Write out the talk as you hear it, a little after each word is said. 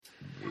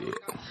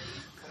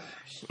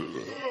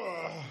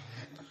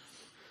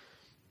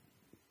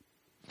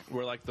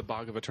We're like the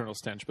bog of eternal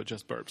stench, but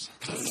just burps.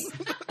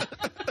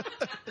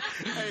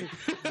 Hey.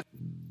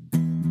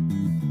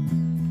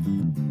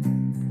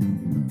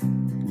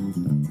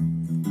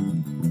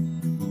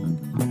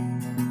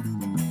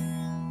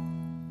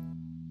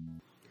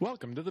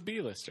 Welcome to The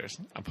B-Listers,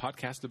 a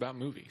podcast about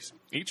movies.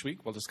 Each week,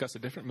 we'll discuss a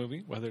different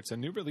movie, whether it's a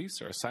new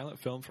release or a silent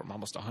film from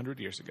almost 100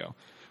 years ago.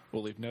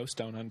 We'll leave no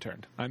stone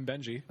unturned. I'm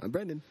Benji. I'm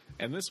Brendan.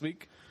 And this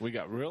week, we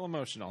got real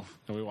emotional,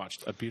 and we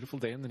watched A Beautiful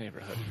Day in the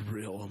Neighborhood.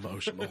 Real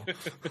emotional.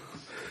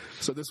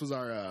 So this was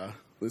our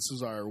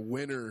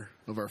winner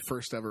of our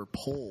first ever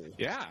poll.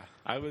 Yeah,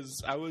 I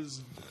was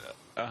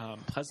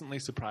pleasantly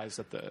surprised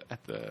at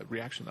the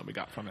reaction that we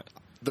got from it.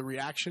 The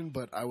reaction,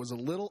 but I was a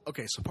little...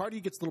 Okay, so part of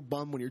you gets a little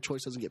bummed when your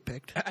choice doesn't get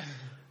picked,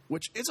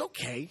 which is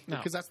okay,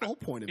 because that's the whole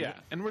point of it. Yeah,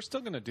 and we're still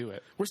going to do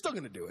it. We're still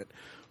going to do it.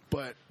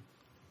 But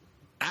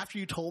after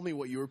you told me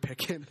what you were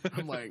picking,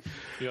 I'm like,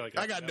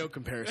 I got no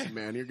comparison,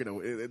 man. We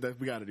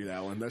got to do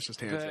that one. That's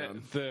just hands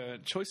down. The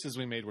choices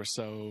we made were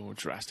so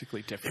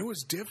drastically different. It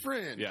was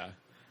different. Yeah.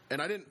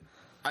 And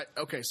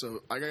so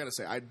I got to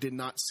say, I did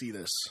not see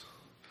this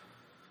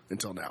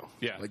until now.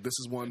 Yeah. Like, this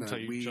is one until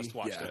that you just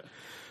watched it.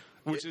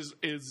 Which is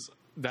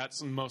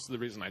that's most of the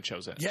reason I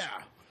chose it. Yeah.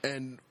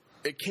 And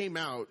it came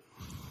out.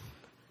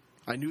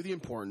 I knew the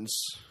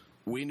importance.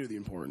 We knew the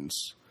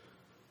importance.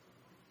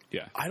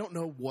 Yeah. I don't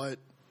know what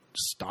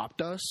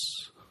stopped us.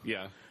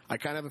 Yeah. I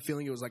kind of have a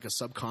feeling it was like a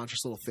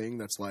subconscious little thing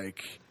that's like,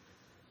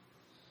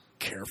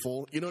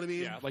 careful. You know what I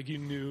mean? Yeah. Like you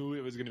knew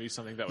it was going to be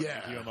something that would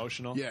make you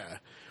emotional. Yeah.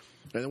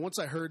 And then once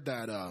I heard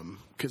that,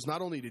 because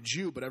not only did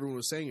you, but everyone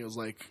was saying it was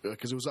like,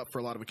 because it was up for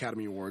a lot of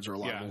Academy Awards or a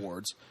lot of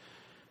awards.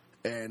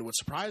 And what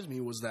surprised me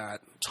was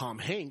that Tom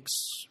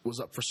Hanks was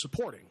up for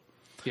supporting.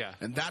 Yeah.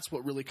 And that's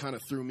what really kind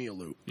of threw me a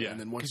loop. Yeah. And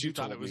then once because you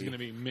thought it was going to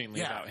be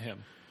mainly about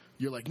him.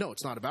 You're like, no,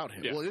 it's not about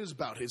him. Yeah. Well, it's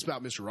about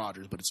Mr.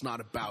 Rodgers, but it's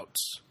not about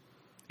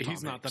Tom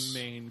He's not Hanks. the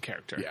main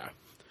character. Yeah.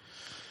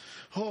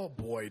 Oh,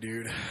 boy,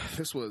 dude.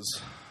 This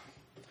was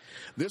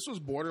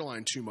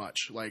borderline too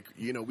much. Like,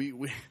 we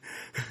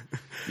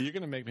You're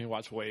going to make me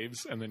watch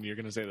Waves, and then you're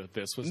going to say that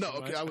this was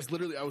too much? I was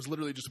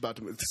literally just about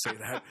to say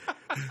that.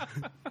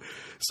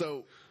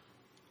 So,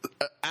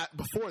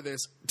 before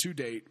this, to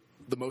date,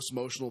 the most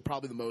emotional,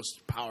 probably the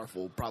most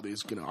powerful, probably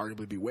is going to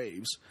arguably be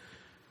Waves.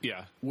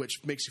 Yeah.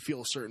 Which makes you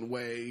feel a certain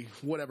way,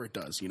 whatever it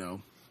does,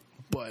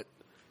 But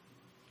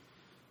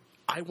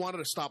I wanted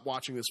to stop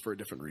watching this for a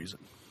different reason.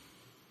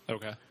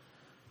 Okay.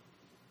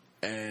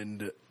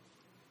 And...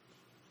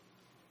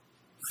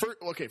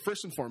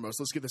 First and foremost,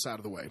 let's get this out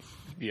of the way.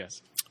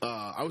 Yes.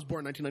 I was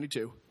born in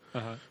 1992.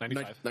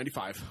 95.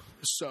 95.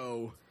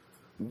 So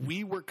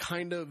we were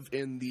kind of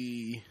in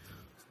the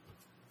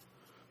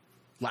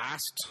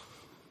last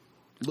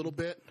little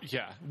bit.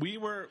 Yeah. We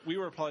were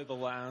probably the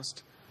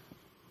last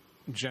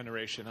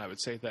generation, I would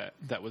say,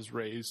 that was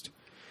raised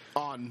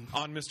on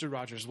Mr.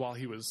 Rodgers while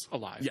he was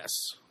alive. Yes.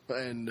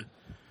 And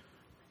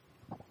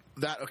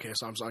that, okay,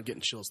 so I'm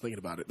getting chills thinking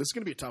about it. This is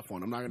going to be a tough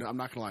one. I'm not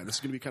gonna lie. This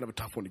is going to be kind of a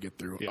tough one to get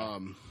through. Yeah.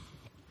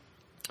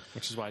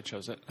 Which is why I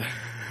chose it.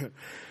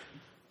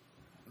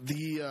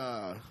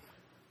 The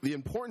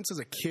importance as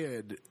a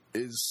kid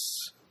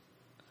is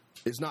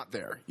not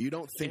there. You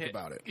don't think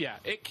about it. Yeah,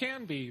 it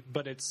can be,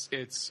 but it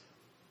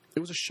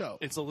was a show.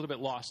 It's a little bit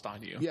lost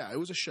on you. Yeah, it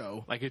was a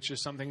show. Like it's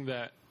just something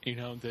that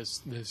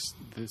this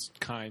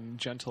kind,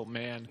 gentle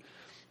man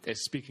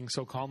is speaking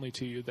so calmly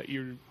to you that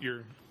you're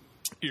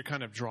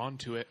kind of drawn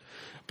to it,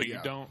 but you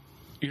don't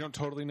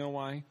totally know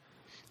why.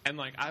 And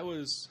like I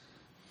was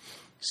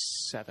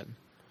 7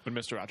 when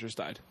Mr. Rodgers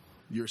died.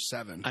 You're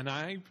 7, and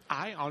I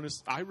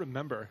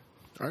remember.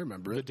 I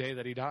remember the day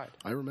that he died.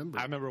 I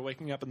remember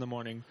waking up in the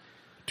morning.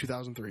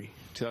 2003.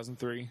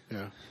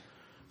 Yeah.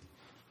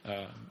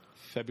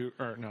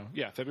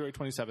 February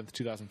 27th,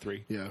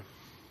 2003. Yeah.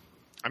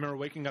 I remember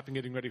waking up and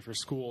getting ready for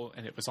school,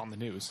 and it was on the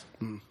news.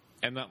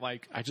 And that,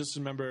 like, I just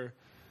remember.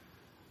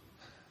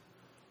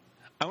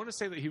 I want to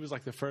say that he was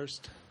like the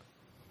first,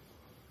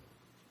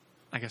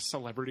 I guess,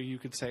 celebrity you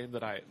could say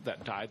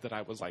that died that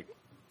I was like.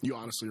 You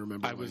honestly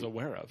remember? I was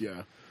aware of.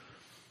 Yeah.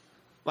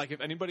 Like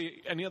if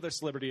any other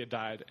celebrity had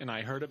died and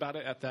I heard about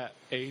it at that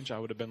age, I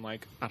would have been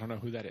like, I don't know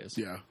who that is.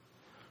 Yeah.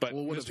 But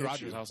Mr.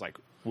 Rodgers, I was like,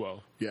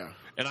 whoa. Yeah.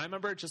 And I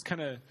remember it just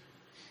kind of,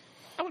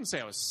 I wouldn't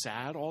say I was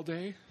sad all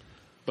day,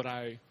 but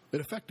it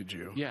affected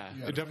you. Yeah,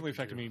 it definitely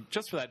affected me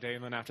just for that day,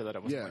 and then after that,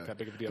 it wasn't like that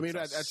big of a deal. I mean,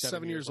 at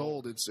 7 years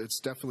old, it's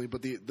definitely.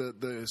 But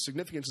the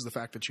significance is the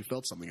fact that you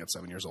felt something at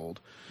 7 years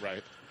old.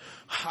 Right.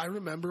 I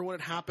remember when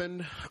it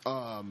happened.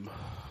 You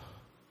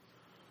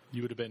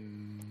would have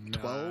been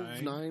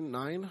 12,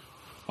 9?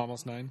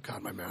 Almost 9.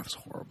 God, my math's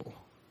horrible.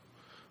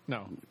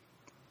 No.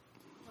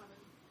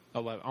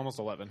 11. Almost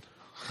 11.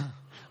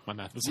 My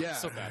math is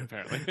so bad,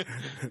 apparently.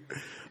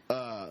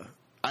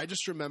 I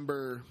just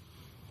remember.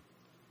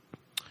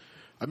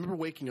 I remember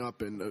waking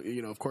up and,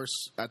 of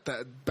course,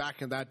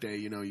 back in that day,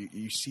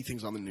 you see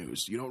things on the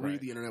news. You don't read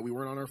the internet. We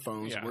weren't on our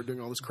phones. Yeah. We're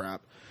doing all this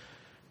crap.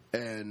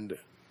 And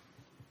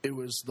it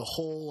was the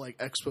whole like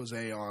expose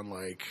on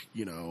like,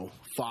 you know,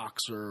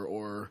 Fox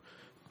or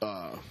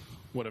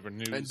whatever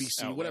news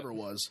NBC, outlet. whatever it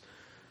was,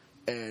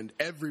 and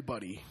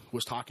everybody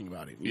was talking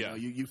about it. You know,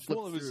 you flip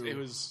through. It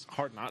was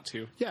hard not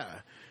to. Yeah,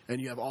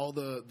 and you have all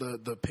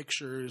the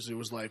pictures. It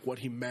was like what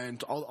he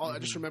meant. I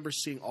just remember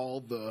seeing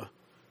all the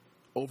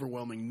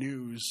overwhelming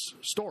news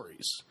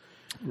stories.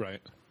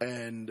 Right.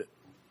 And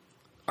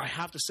I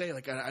have to say,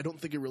 like, I don't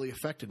think it really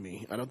affected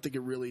me. I don't think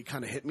it really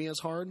kind of hit me as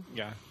hard.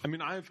 Yeah. I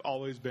mean, I've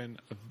always been,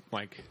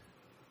 like...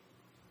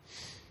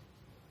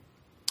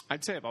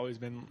 I'd say I've always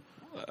been...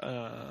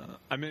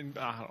 I mean,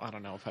 I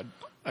don't know if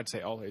I'd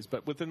say always,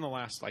 but within the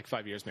last, like,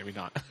 5 years, maybe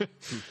not.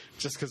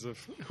 Just because of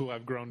who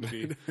I've grown to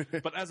be.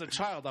 But as a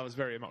child, I was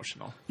very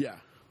emotional. Yeah.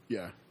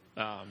 Yeah.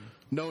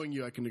 Knowing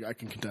you, I can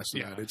contest to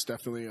Yeah. that. It's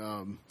definitely...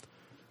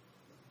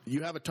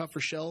 you have a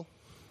tougher shell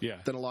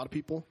than a lot of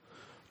people.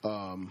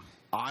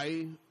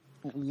 I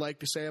like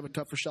to say I have a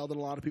tougher shell than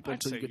a lot of people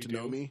until you get to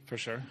know me. For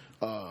sure.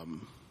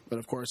 But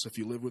of course, if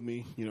you live with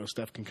me, you know,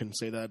 Steph can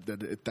say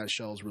that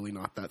shell is really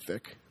not that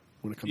thick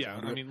when it comes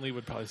down to it. I mean, Lee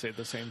would probably say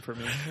the same for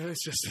me.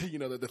 It's just, you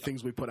know, the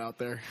things we put out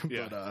there.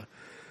 Yeah.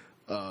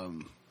 But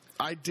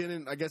I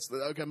didn't, I guess,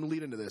 okay, I'm going to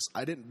lead into this.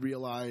 I didn't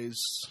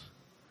realize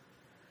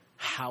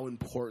how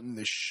important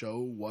this show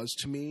was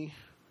to me.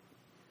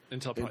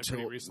 Until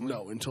pretty recently?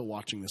 No, until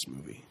watching this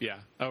movie. Yeah.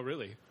 Oh,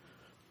 really?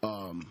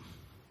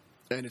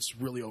 And it's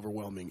really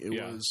overwhelming. It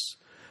was.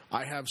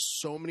 I have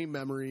so many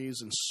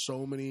memories and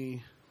so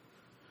many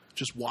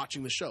just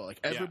watching the show. Like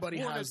everybody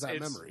has that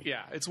memory.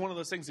 Yeah, it's one of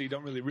those things that you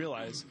don't really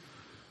realize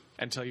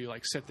until you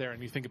like sit there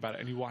and you think about it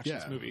and you watch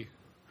this movie.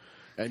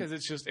 Because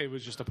it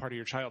was just a part of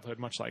your childhood,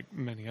 much like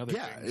many other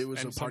things. Yeah, it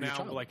was and a part of your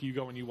childhood. Like you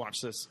go and you watch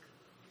this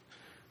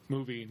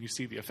movie and you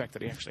see the effect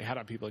that he actually had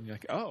on people, and you're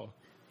like, oh,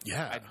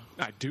 yeah,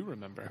 I do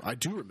remember. I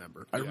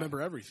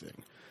remember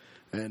everything.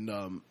 And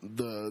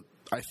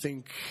I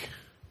think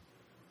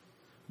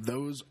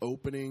those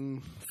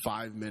opening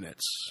 5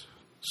 minutes,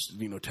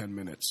 10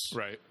 minutes,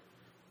 right?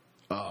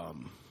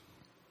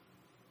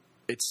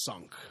 It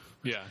sunk.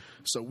 Yeah.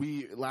 So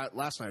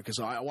last night, because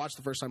I watched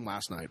the first time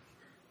last night.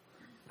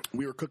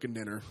 We were cooking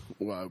dinner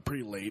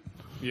pretty late.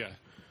 Yeah.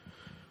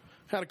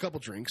 Had a couple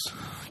drinks.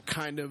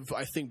 Kind of,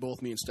 I think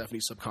both me and Stephanie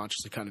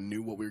subconsciously kind of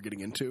knew what we were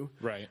getting into.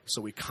 Right.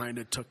 So we kind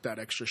of took that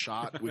extra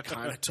shot. We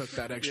kind of took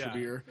that extra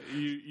beer.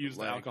 You use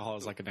the alcohol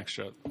as like an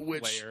extra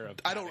layer of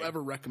I don't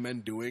ever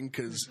recommend doing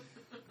because...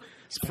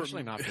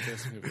 Especially not for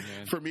this movie,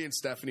 man. For me and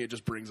Stephanie, it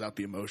just brings out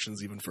the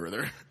emotions even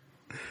further.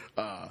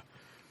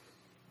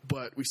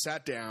 But we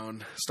sat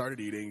down, started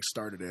eating,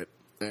 started it,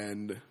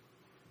 and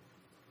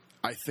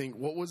I think,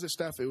 what was it,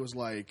 Steph? It was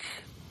like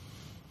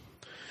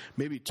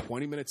maybe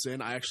 20 minutes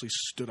in, I actually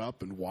stood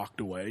up and walked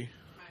away.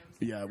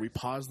 Yeah, we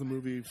paused the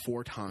movie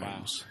 4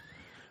 times.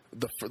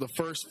 Wow. The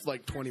first,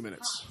 20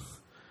 minutes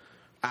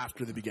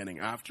after the beginning.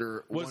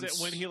 Was it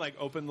when he,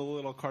 opened the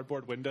little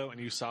cardboard window and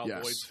you saw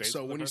Lloyd's face?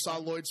 So when you saw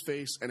Lloyd's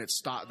face and it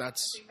stopped, I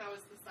think that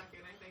was the second,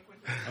 when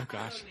he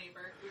gosh. Neighbor.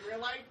 We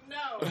were like,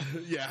 no.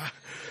 Yeah.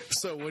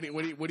 So when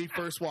he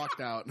first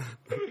walked out.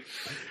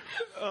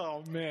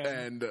 Oh, man.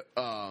 And,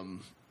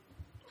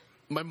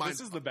 my mind.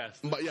 This is the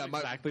best.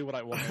 Exactly what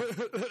I wanted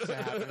to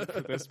happen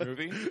for this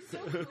movie. So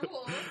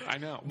cool. I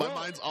know. My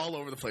mind's all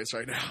over the place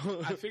right now.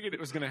 I figured it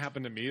was going to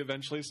happen to me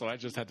eventually, so I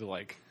just had to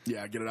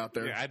get it out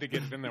there. Yeah, I had to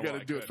get it in there. You got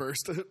to do it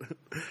first. So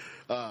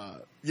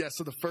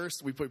the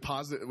first we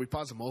paused it. We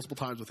paused it multiple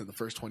times within the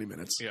first 20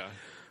 minutes. Yeah,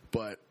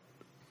 but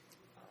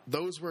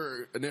those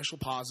were initial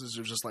pauses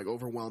of just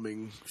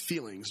overwhelming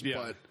feelings. Yeah.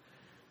 But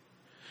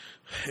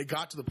it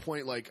got to the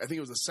point I think it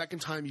was the second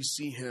time you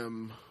see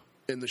him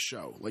in the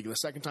show, the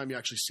second time you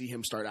actually see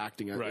him start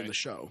acting in the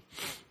show,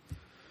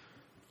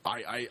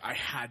 I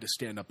had to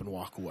stand up and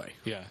walk away.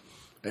 Yeah.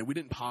 And we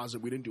didn't pause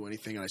it. We didn't do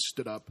anything. And I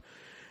stood up,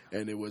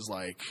 and it was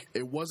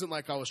it wasn't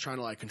like I was trying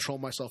to control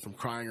myself from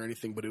crying or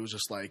anything, but it was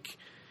just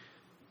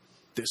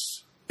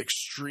this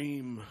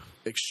extreme,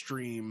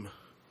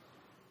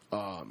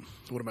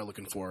 what am I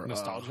looking for?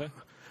 Nostalgia?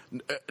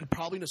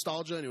 Probably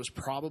nostalgia, and it was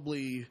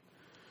probably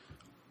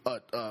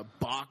a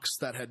box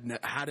that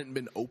hadn't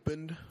been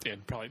opened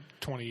in probably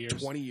 20 years.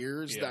 20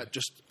 years that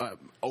just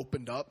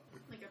opened up.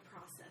 Like a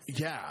process.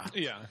 Yeah.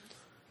 Yeah.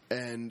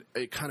 And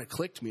it kind of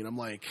clicked me, and I'm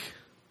like,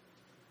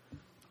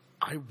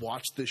 I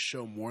watched this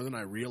show more than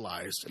I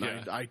realized,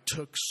 and I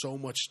took so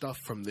much stuff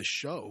from this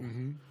show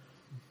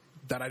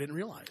that I didn't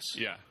realize.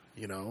 Yeah.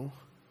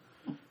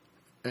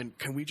 And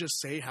can we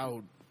just say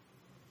how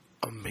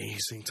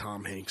amazing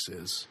Tom Hanks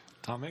is?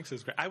 Tom Hanks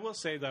is great. I will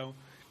say, though,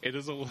 it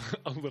is a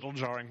little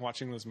jarring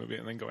watching this movie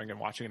and then going and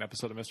watching an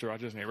episode of Mr.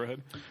 Rogers'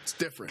 Neighborhood. It's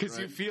different, because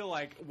you feel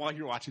like while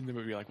you're watching the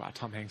movie, you're like, wow,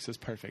 Tom Hanks is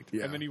perfect.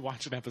 Yeah. And then you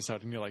watch an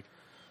episode and you're like,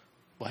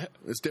 what?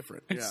 It's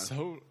different. It's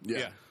so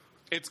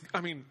It's.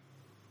 I mean,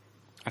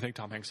 I think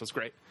Tom Hanks was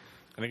great.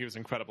 I think he was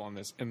incredible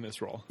in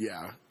this role.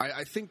 Yeah,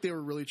 I think they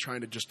were really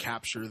trying to just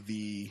capture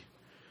the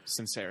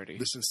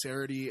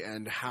sincerity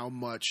and how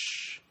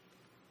much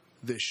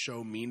this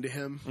show mean to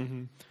him.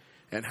 Mm-hmm.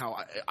 And how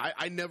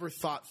I never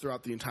thought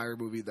throughout the entire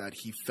movie that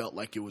he felt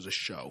like it was a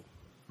show.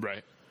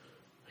 Right.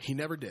 He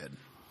never did.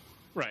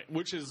 Right,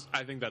 which is,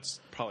 I think that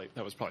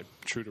was probably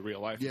true to real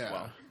life as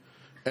well.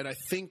 And I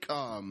think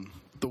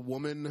the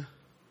woman,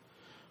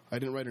 I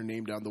didn't write her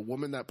name down, the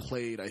woman that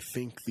played, I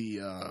think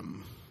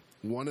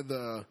one of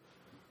the,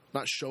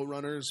 not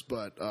showrunners,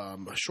 but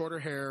shorter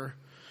hair,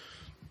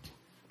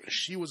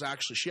 she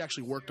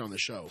actually worked on the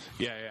show.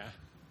 Yeah.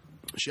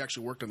 She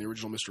actually worked on the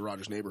original Mr.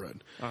 Rogers'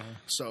 Neighborhood. Uh-huh.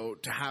 So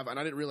to have, and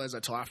I didn't realize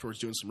that till afterwards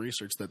doing some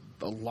research, that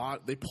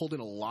they pulled in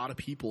a lot of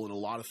people and a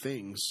lot of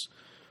things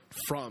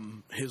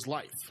from his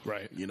life.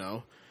 Right. You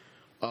know?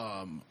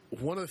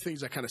 One of the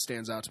things that kind of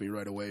stands out to me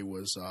right away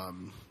was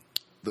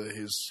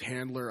his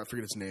handler, I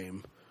forget his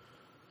name,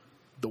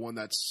 the one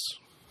that's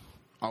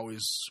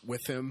always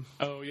with him.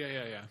 Oh,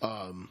 yeah.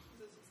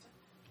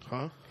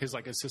 Huh? His,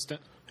 like, assistant?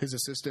 His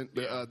assistant,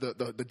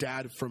 the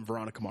dad from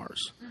Veronica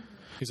Mars. Mm-hmm.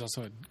 He's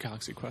also in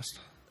Galaxy Quest.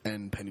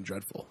 And Penny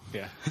Dreadful.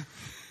 Yeah.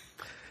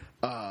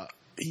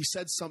 He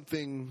said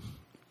something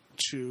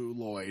to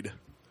Lloyd.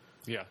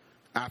 Yeah.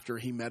 After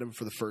he met him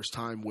for the first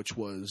time, which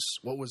was,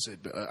 what was it?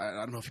 I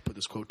don't know if you put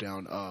this quote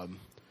down.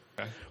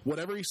 Okay.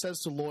 Whatever he says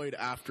to Lloyd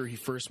after he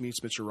first meets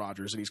Mr.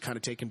 Rogers, and he's kind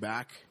of taken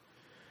back,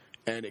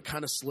 and it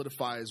kind of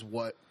solidifies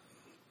what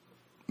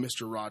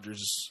Mr.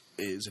 Rogers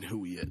is and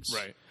who he is.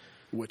 Right.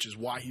 Which is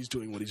why he's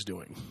doing what he's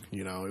doing.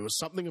 You know, it was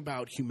something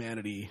about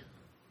humanity,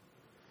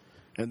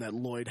 and that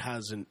Lloyd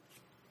hasn't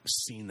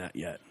seen that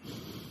yet.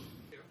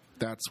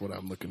 That's what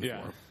I'm looking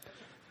for.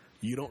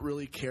 You don't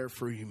really care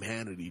for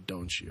humanity,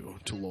 don't you?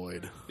 To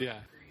Lloyd. Yeah.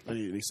 And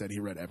he said he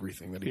read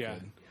everything that he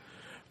could.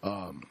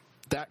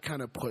 That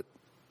kind of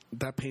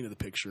painted the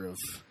picture of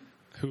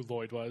who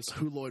Lloyd was,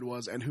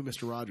 and who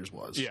Mr. Rogers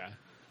was. Yeah.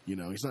 You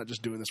know, he's not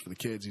just doing this for the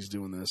kids. He's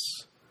doing this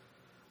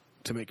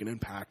to make an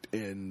impact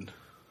in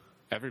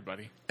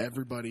everybody,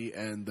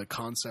 and the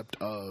concept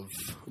of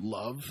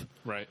love.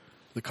 Right.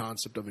 The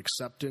concept of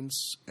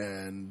acceptance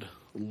and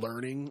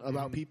learning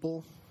about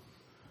people.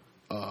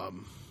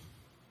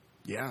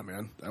 Yeah,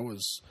 man,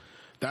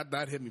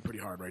 that hit me pretty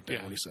hard right there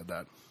when he said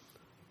that.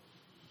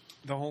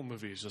 The whole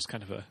movie is just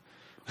kind of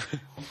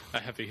a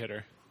heavy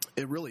hitter.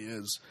 It really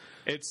is.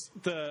 It's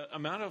the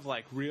amount of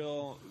like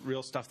real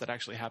stuff that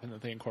actually happened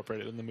that they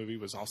incorporated in the movie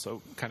was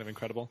also kind of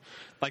incredible.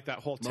 Like that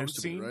whole tent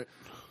scene, right?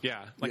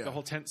 Yeah, the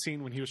whole tent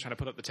scene when he was trying to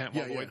put up the tent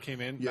while Lloyd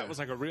came in. Yeah. That was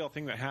like a real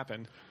thing that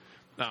happened.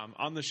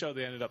 On the show,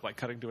 they ended up like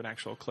cutting to an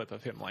actual clip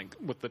of him like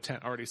with the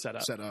tent already set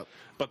up.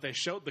 But they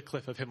showed the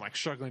clip of him like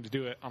struggling to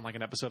do it on like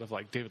an episode of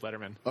like David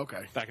Letterman.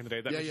 Okay. Back in the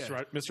day, that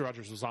Mr.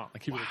 Rogers was on.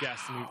 Like he was a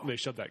guest, and they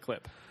showed that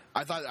clip.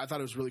 I thought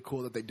it was really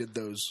cool that they did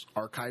those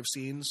archive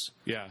scenes.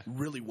 Yeah.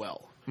 Really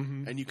well.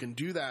 Mm-hmm. And you can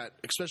do that,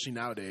 especially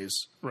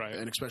nowadays. Right.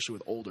 And especially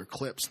with older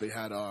clips. They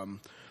had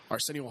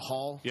Arsenio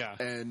Hall. Yeah.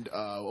 And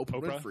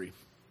Oprah Winfrey.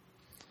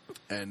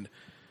 And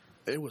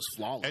it was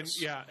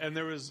flawless. And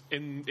there was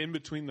in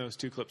between those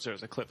two clips, there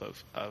was a clip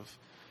of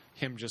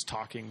him just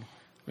talking.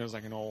 It was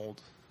like an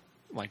old,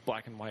 like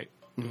black and white.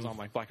 It was on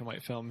like black and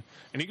white film,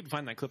 and you can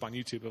find that clip on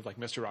YouTube of like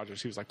Mr.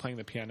 Rogers. He was like playing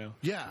the piano.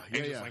 Yeah,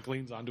 and he just like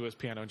leans onto his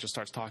piano and just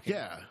starts talking.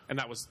 Yeah, and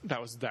that was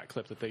that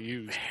clip that they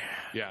used.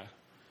 Yeah,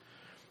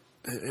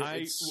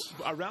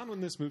 around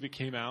when this movie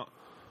came out,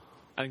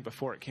 I think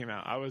before it came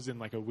out, I was in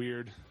like a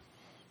weird,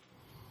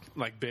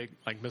 like big,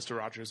 like Mr.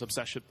 Rogers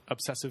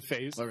obsessive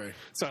phase. Okay.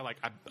 So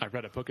I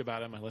read a book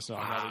about him. I listened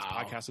to all these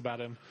podcasts about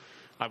him.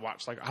 I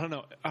watched I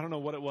don't know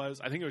what it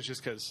was. I think it was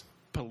just because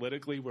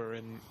politically we're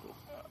in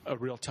a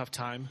real tough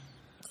time.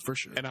 For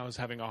sure. And I was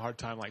having a hard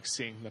time like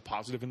seeing the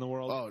positive in the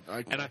world. Oh,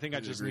 I think I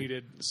just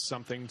needed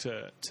something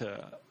to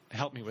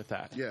help me with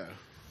that. Yeah.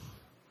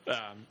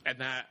 And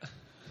that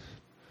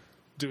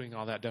doing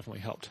all that definitely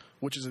helped.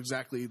 Which is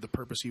exactly the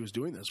purpose he was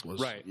doing this was.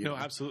 Right. No,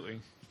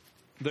 absolutely.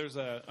 There's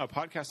a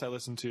podcast I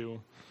listened to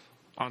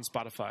on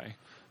Spotify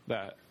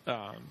that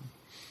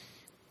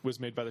was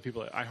made by the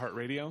people at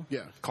iHeartRadio.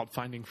 Yeah. Called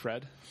Finding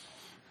Fred.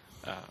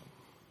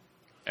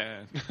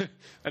 And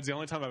that's the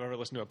only time I've ever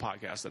listened to a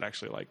podcast that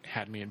actually like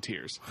had me in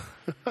tears.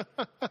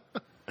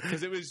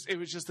 Because it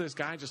was just this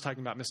guy just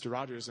talking about Mr.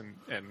 Rogers and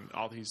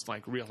all these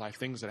like real life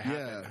things that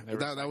happened.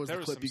 Yeah, that was the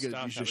clip you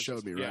just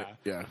showed me, right?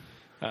 Yeah.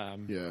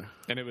 And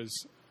it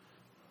was,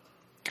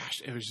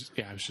 gosh, it was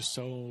just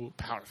so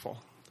powerful.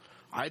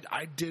 I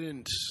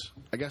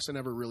guess I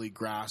never really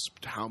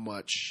grasped how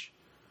much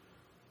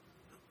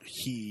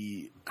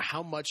he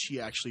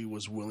actually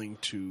was willing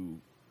to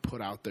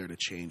put out there to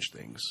change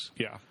things.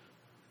 Yeah.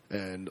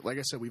 And like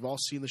I said, we've all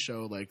seen the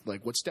show.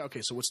 What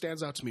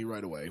stands out to me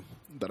right away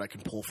that I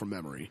can pull from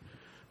memory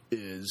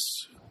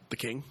is the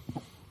King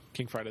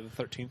Friday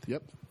the 13th.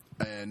 Yep.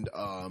 And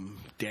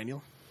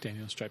Daniel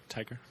Striped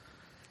Tiger.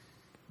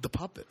 The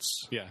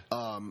puppets. Yeah.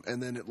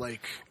 And then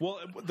well,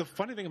 the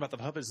funny thing about the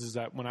puppets is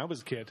that when I was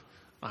a kid,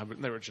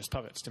 they were just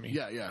puppets to me.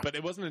 Yeah. But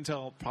it wasn't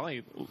until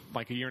probably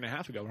like a year and a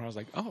half ago when I was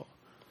like, oh,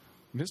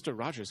 Mr.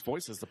 Rogers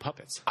voices the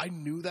puppets. I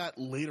knew that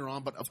later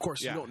on, but of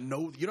course you don't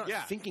know. You're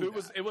not thinking.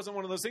 It wasn't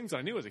one of those things that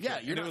I knew as a kid.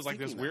 Yeah, it was like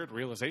this weird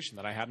realization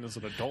that I had as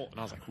an adult, and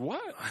I was like,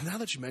 "What?" Now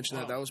that you mention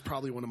that was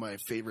probably one of my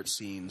favorite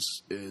scenes.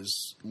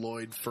 Is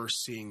Lloyd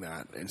first seeing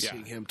that and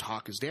seeing him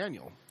talk as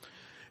Daniel,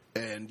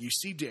 and you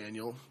see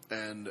Daniel,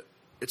 and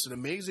it's an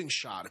amazing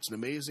shot. It's an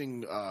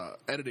amazing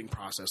editing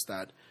process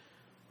that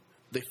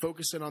they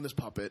focus in on this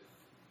puppet,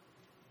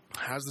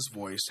 has this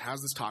voice, has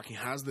this talking,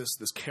 has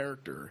this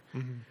character,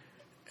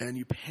 and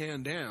you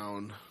pan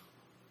down,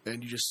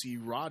 and you just see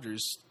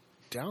Rodgers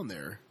down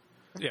there.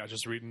 Yeah,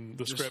 just reading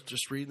the script.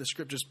 Just reading the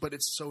script. But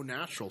it's so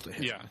natural to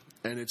him. Yeah.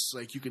 And it's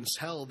like you can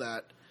tell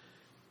that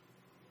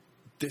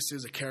this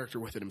is a character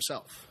within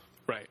himself.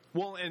 Right.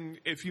 Well, and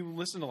if you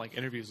listen to like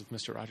interviews with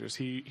Mr. Rodgers,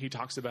 he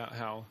talks about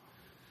how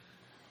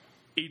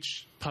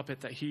each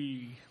puppet that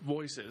he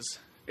voices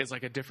is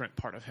like a different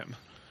part of him.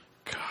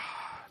 God.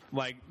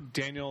 Like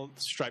Daniel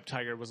Striped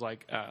Tiger was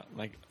like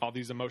all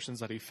these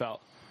emotions that he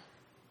felt.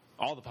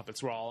 All the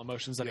puppets were all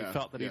emotions that he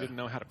felt that he didn't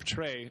know how to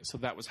portray, so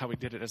that was how he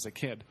did it as a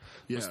kid,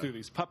 was through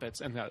these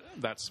puppets, and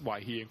that's why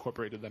he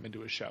incorporated them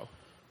into his show.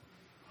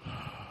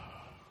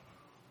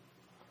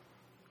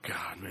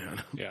 God,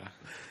 man. Yeah.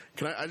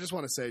 I just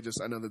want to say,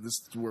 I know that this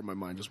is where my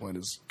mind just went,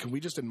 is can we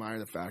just admire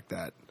the fact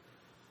that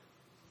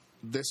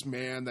this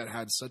man that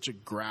had such a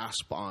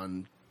grasp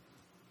on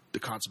the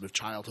concept of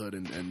childhood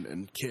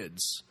and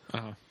kids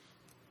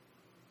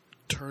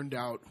turned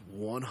out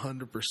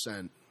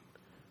 100%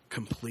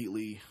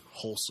 completely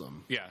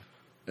wholesome. Yeah.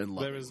 And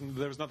loving.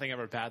 There was nothing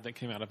ever bad that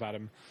came out about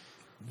him.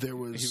 He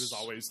was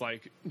always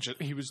like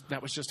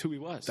that was just who he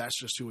was. That's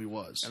just who he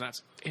was. And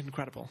that's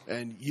incredible.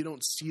 And you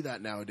don't see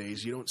that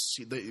nowadays.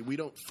 We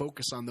don't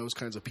focus on those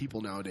kinds of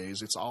people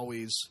nowadays. It's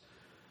always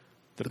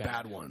the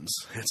bad ones.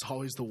 It's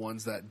always the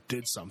ones that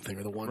did something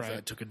or the ones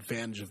that took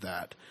advantage of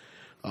that.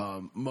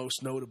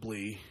 Most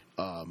notably,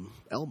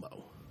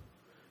 Elmo,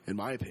 in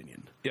my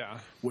opinion. Yeah.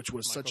 Which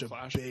was Michael such a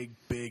Flash.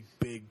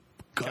 big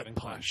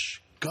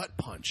gut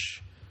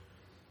punch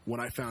when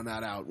I found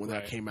that out when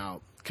that came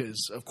out.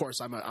 Because of course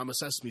I'm a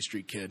Sesame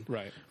Street kid.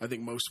 Right. I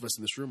think most of us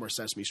in this room are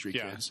Sesame Street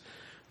kids.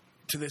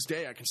 To this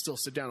day, I can still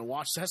sit down and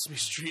watch Sesame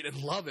Street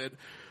and love it.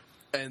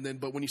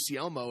 But when you see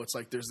Elmo, it's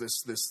like there's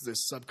this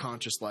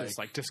subconscious It's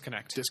like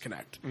disconnect.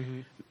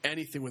 Mm-hmm.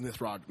 Anything with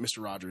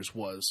Mr. Rogers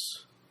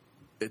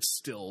it's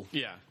still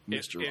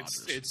Mr.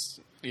 Rogers.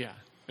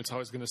 It's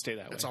always going to stay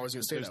that way. It's always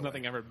going to stay that way. There's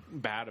nothing ever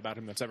bad about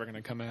him that's ever going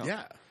to come out.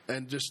 Yeah,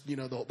 and just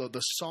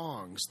the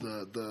songs,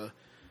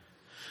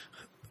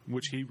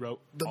 which he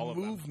wrote, the all of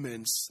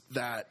movements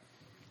that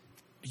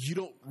you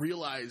don't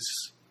realize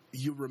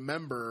you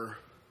remember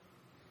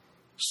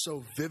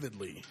so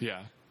vividly.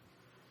 Yeah.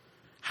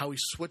 How he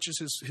switches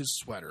his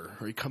sweater,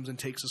 or he comes and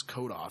takes his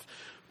coat off,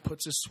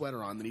 puts his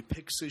sweater on, then he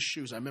picks his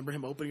shoes. I remember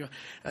him opening up,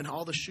 and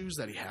all the shoes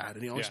that he had,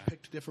 and he always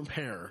picked a different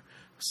pair,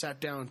 sat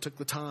down, took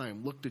the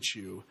time, looked at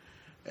you,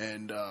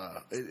 and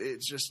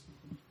it's just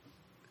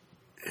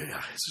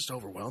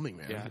overwhelming,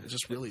 man. Yeah. It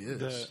just really is.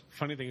 The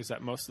funny thing is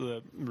that most of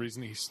the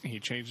reason he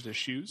changed his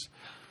shoes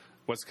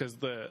was because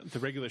the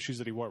regular shoes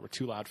that he wore were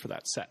too loud for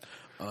that set.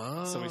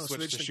 Oh, so he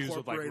switched to shoes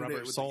with like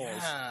rubber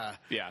soles.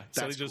 Yeah.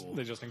 So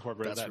they just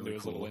incorporated that into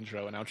his little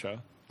intro and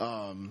outro.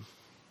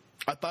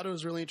 I thought it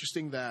was really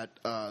interesting that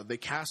they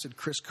casted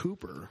Chris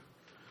Cooper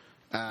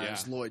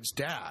as Lloyd's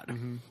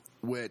dad,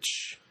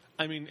 which,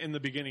 I mean, in the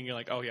beginning you're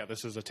like, oh yeah,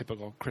 this is a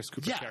typical Chris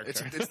Cooper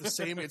character. It's the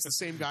same. It's the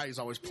same guy he's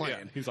always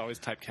playing. Yeah, he's always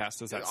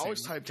typecast as that same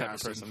type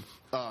of person.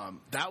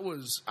 That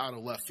was out of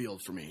left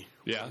field for me.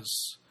 Yeah.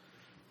 Was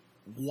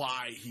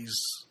why he's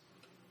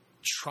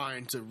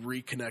trying to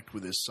reconnect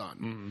with his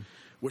son,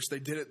 which they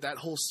did it. That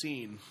whole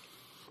scene,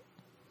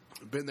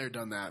 been there,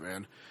 done that,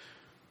 man.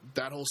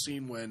 That whole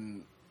scene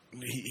when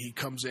he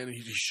comes in and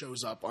he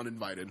shows up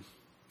uninvited,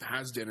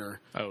 has dinner.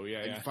 Oh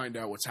yeah, and you find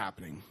out what's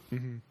happening.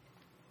 Mm-hmm.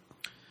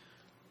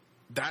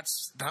 That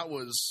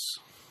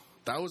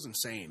was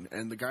insane.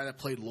 And the guy that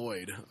played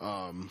Lloyd,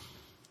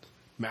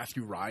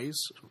 Matthew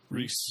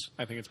Reese,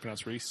 I think it's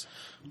pronounced Reese,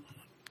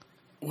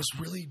 was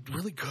really,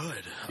 really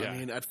good. Yeah. I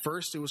mean, at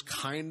first it was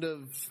kind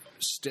of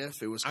stiff.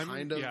 It was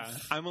kind of... Yeah,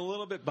 I'm a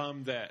little bit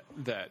bummed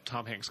that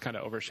Tom Hanks kind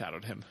of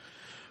overshadowed him.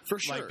 For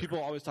sure. Like, people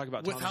always talk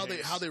about with Tom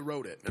Hanks how they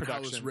wrote it and how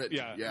it was written.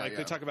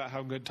 They talk about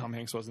how good Tom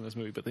Hanks was in this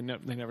movie, but they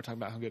never talk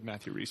about how good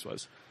Matthew Reese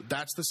was.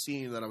 That's the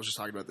scene that I was just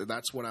talking about.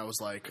 That's when I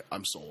was like,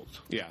 I'm sold.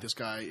 Yeah. This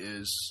guy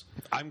is...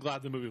 I'm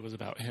glad the movie was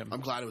about him.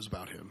 I'm glad it was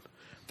about him.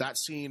 That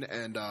scene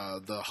and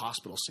the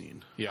hospital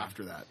scene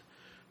after that,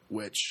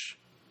 which...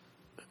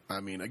 I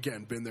mean,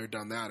 again, been there,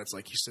 done that. It's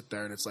like you sit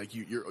there and it's like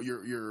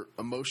your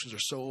emotions are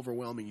so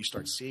overwhelming. You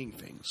start seeing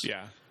things.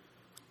 Yeah.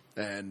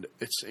 And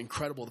it's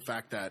incredible the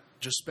fact that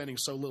just spending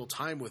so little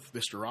time with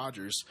Mr.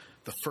 Rogers,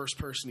 the first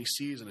person he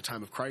sees in a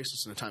time of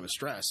crisis and a time of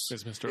stress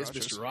is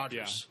Mr.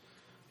 Rogers.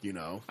 Yeah. You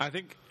know, I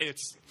think it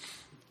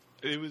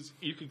was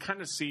you could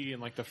kind of see in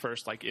like the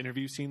first like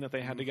interview scene that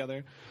they had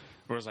together.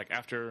 Whereas, like,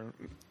 after,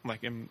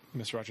 like,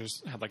 Mr.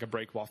 Rogers had, like, a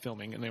break while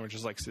filming, and they were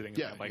just, like, sitting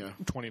and had,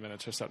 20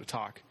 minutes or so to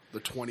talk. The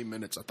 20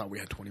 minutes, I thought we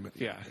had 20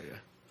 minutes. Yeah.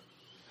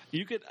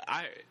 You could,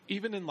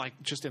 even in,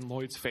 like, just in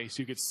Lloyd's face,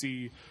 you could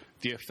see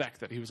the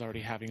effect that he was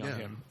already having on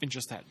him in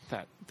just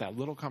that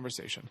little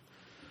conversation.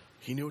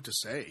 He knew what to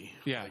say.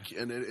 Yeah. Like,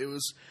 and it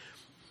was,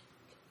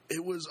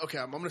 okay,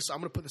 I'm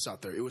gonna put this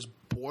out there. It was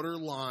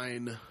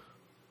borderline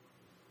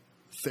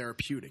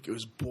therapeutic. It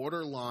was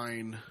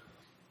borderline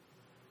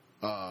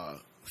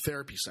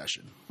therapy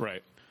session,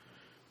 Right.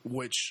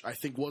 which I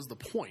think was the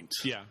point.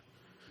 Yeah.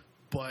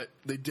 But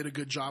they did a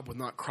good job with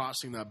not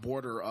crossing that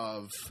border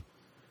of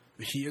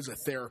he is a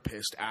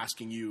therapist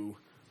asking you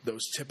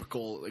those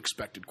typical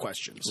expected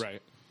questions.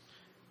 Right.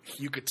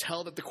 You could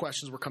tell that the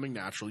questions were coming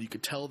natural. You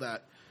could tell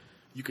that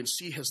you can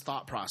see his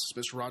thought process,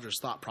 Mr. Rodgers'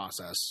 thought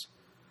process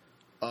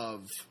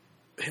of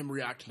him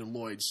reacting to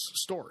Lloyd's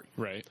story.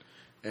 Right.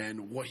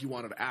 And what he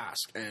wanted to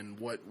ask and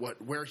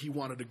where he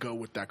wanted to go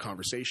with that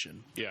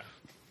conversation. Yeah.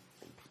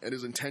 And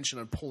his intention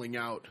on pulling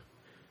out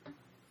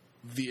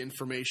the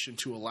information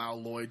to allow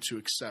Lloyd to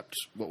accept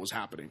what was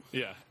happening.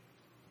 Yeah.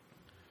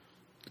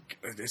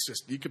 It's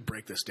just, you could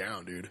break this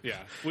down, dude.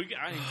 Yeah. We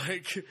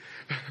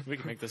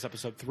can make this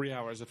episode 3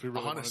 hours if we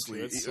really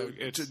Honestly,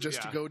 wanted to.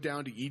 To go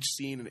down to each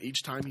scene and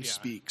each time he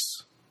speaks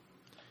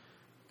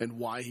and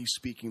why he's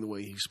speaking the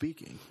way he's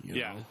speaking.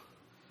 You know?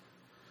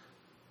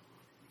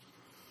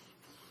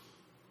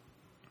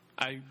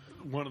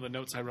 One of the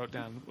notes I wrote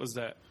down was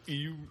that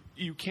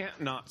you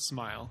can't not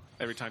smile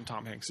every time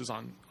Tom Hanks is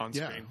on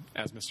screen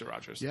as Mr.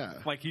 Rodgers. Yeah.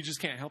 Like, you just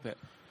can't help it.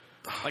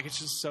 Like, it's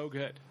just so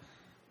good.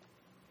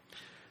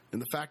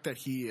 And the fact that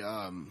he,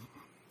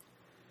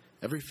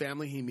 every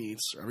family he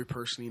meets, every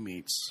person he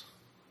meets,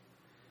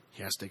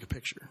 he has to take a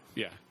picture.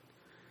 Yeah.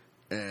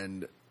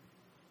 And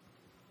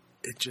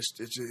he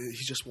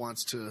just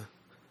wants to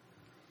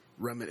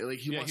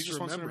he wants to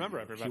remember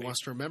everybody. He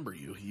wants to remember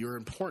you. You're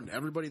important.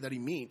 Everybody that he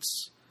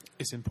meets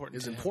is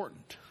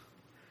important.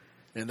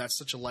 And that's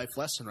such a life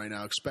lesson right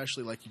now,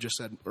 especially like you just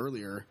said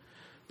earlier,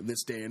 in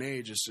this day and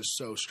age, it's just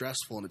so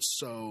stressful and it's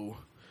so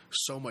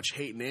much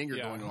hate and anger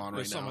going on right now.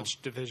 There's so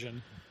much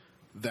division.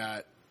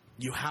 That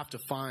you have to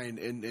find,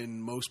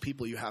 in most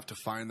people, you have to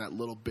find that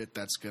little bit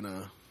that's going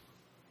to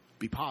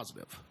be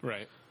positive.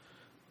 Right.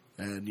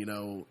 And,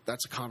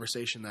 that's a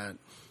conversation that,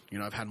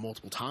 I've had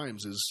multiple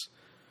times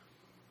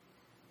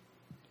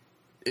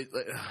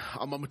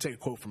I'm going to take a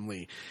quote from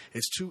Lee.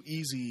 It's too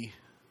easy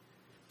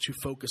to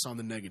focus on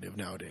the negative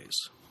nowadays.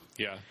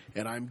 Yeah.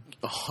 And I'm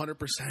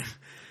 100%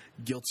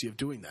 guilty of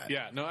doing that.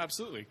 Yeah, no,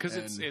 absolutely. Because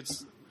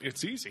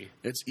it's easy.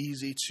 It's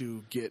easy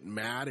to get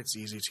mad. It's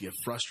easy to get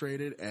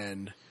frustrated.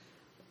 And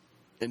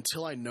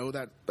until I know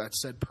that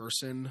said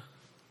person,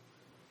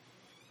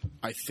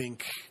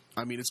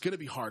 it's going to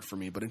be hard for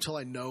me. But until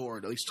I know or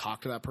at least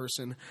talk to that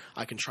person,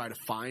 I can try to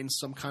find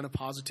some kind of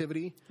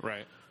positivity.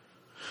 Right.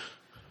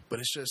 But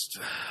it's just,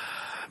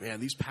 man,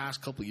 these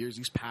past couple of years,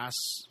 these past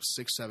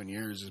 6-7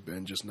 years has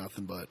been just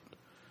nothing but.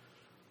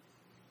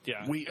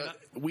 Yeah.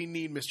 We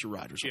need Mr.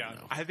 Rodgers right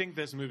now. I think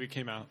this movie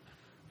came out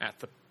at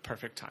the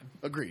perfect time.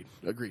 Agreed.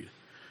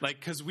 Like,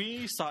 because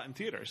we saw it in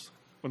theaters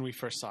when we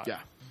first saw it. Yeah.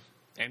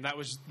 And that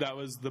was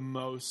the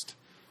most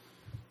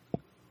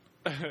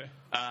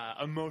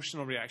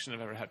emotional reaction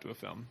I've ever had to a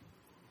film.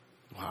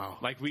 Wow.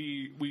 Like,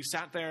 we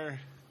sat there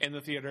in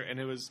the theater, and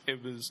it was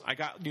I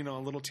got, a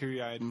little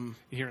teary-eyed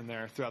here and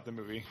there throughout the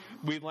movie.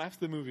 We left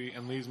the movie,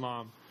 and Lee's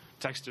mom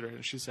texted her,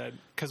 and she said,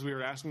 because we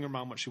were asking her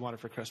mom what she wanted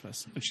for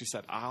Christmas, and she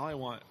said, all I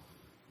want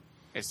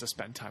is to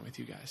spend time with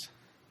you guys.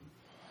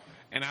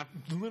 And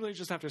literally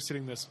just after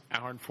sitting this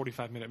hour and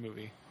 45-minute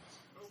movie,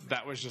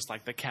 that was just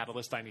like the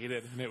catalyst I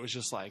needed, and it was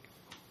just like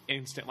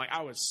instant. Like,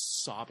 I was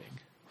sobbing.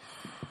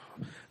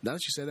 Now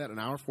that you say that, an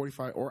hour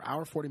 45 or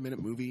hour 40-minute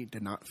movie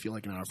did not feel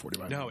like an hour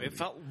 45. No, it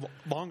felt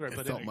longer, it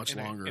but felt much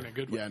longer in a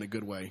good way. Yeah, in a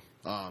good way.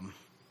 I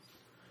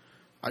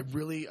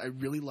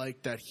really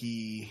like that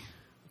he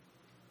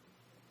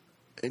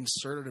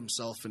inserted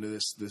himself into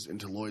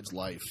into Lloyd's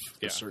life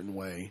a certain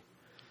way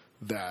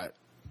that,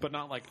 but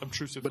not like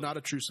obtrusively. But not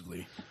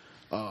obtrusively.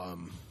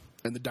 And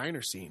the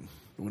diner scene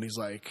when he's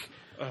like.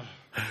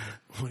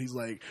 What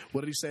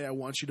did he say? I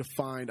want you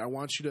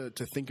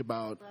to think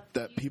about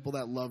that people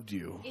that loved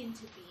you.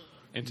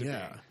 Into being.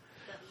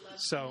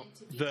 So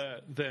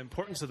the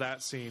importance of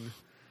that scene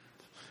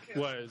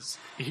was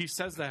he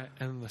says that,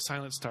 and the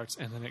silence starts,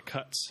 and then it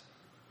cuts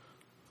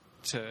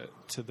to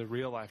the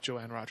real life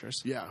Joanne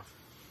Rodgers. Yeah.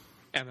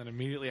 And then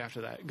immediately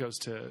after that it goes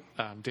to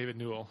David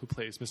Newell, who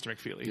plays Mr.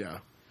 McFeely. Yeah.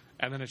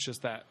 And then it's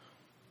just that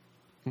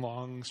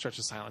long stretch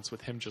of silence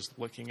with him just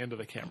looking into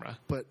the camera.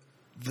 But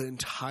the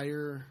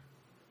entire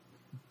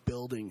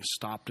building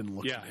stopped and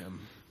looked at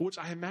him. Which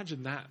I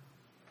imagine that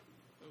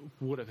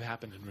would have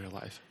happened in real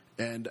life.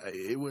 And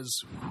it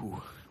was...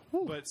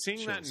 but seeing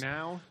chills. that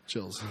now...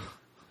 Chills.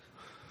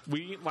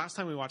 Last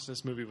time we watched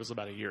this movie was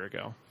about a year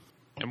ago.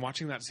 And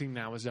watching that scene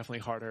now is definitely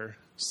harder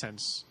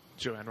since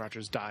Joanne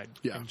Rodgers died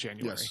in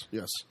January.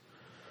 Yes.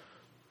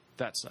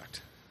 That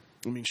sucked.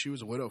 I mean, she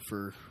was a widow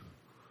for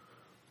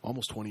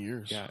almost 20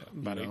 years. Yeah,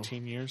 about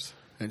 18 years.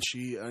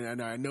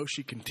 And I know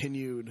she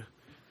continued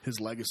his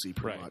legacy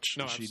pretty much.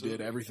 No, she absolutely.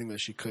 did everything that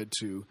she could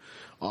to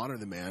honor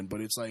the man.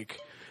 But it's like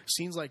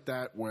scenes like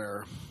that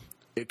where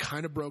it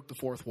kind of broke the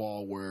fourth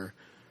wall, where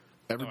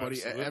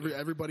everybody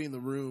in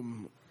the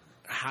room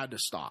had to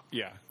stop.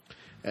 Yeah.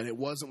 And it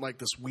wasn't like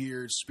this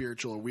weird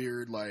spiritual or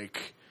weird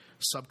like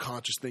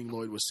subconscious thing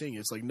Lloyd was seeing.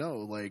 It's like, no,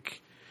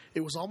 like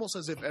it was almost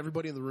as if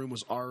everybody in the room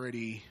was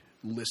already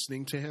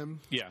listening to him.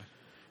 Yeah.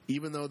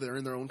 Even though they're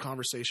in their own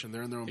conversation,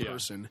 they're in their own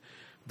person,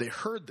 they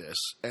heard this,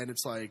 and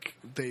it's like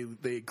they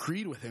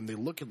agreed with him. They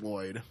look at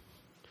Lloyd,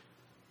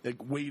 like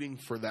waiting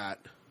for that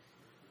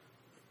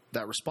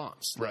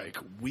response. Right.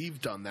 Like,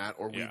 we've done that,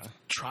 or we've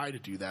tried to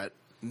do that.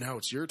 Now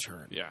it's your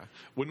turn. Yeah.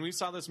 When we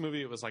saw this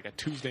movie, it was like a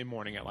Tuesday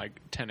morning at like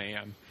 10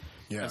 a.m.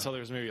 Yeah. And so there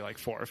was maybe like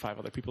 4 or 5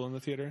 other people in the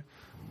theater,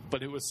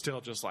 but it was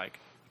still just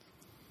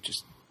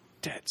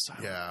dead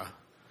silent. Yeah.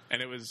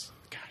 And it was,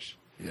 gosh.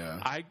 Yeah.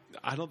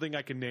 I don't think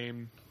I can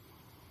name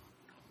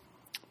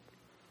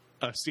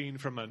a scene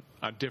from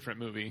a different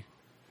movie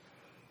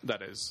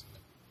that is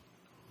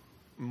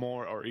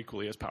more or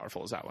equally as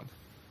powerful as that one.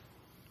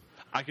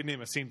 I could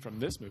name a scene from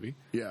this movie.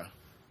 Yeah.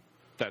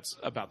 That's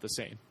about the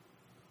same.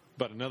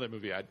 But another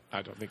movie, I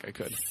don't think I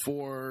could.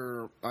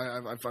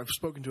 I've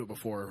spoken to it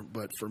before,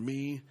 but for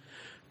me,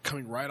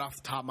 coming right off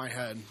the top of my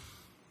head,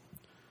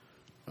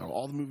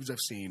 all the movies I've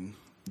seen,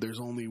 there's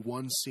only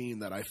one scene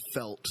that I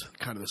felt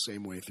kind of the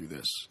same way through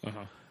this.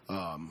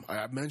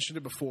 I've mentioned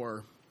it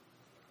before.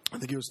 I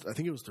think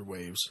it was through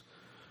Waves.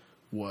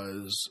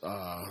 Was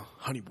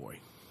Honey Boy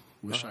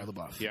with Shia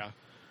LaBeouf. Yeah.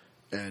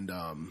 And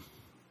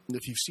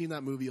if you've seen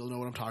that movie, you'll know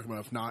what I'm talking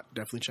about. If not,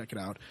 definitely check it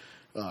out.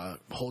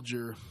 Hold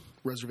your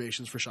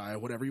reservations for Shia,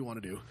 whatever you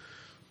want to do.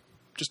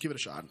 Just give it a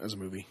shot as a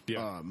movie.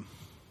 Yeah.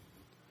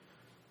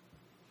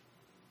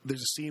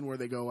 There's a scene where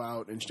they go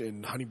out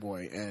in Honey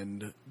Boy,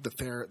 and the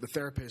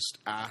therapist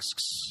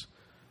asks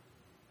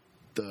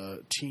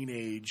the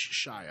teenage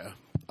Shia,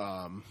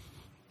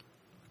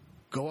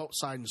 go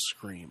outside and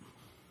scream.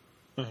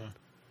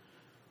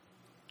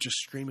 Just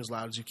scream as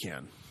loud as you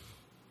can.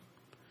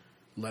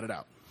 Let it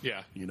out.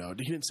 Yeah. You know,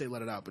 he didn't say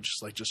let it out, but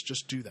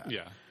just do that.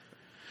 Yeah.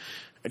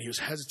 And he was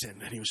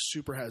hesitant, and he was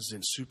super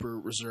hesitant, super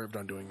reserved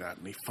on doing that.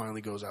 And he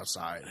finally goes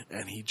outside,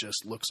 and he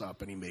just looks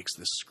up, and he makes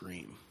this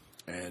scream.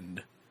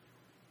 And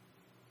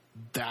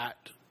that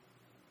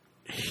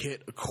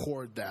hit a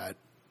chord that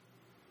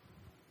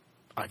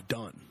I've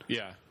done.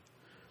 Yeah.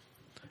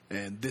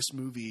 And this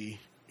movie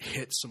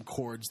hit some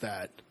chords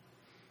that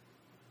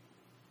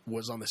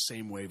was on the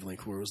same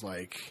wavelength, where it was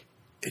like,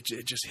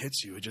 it just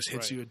hits you. It just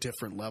hits you a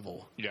different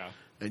level. Yeah.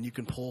 And you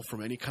can pull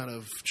from any kind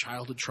of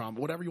childhood trauma,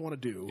 whatever you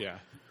want to do. Yeah.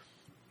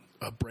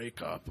 A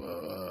breakup,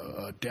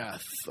 a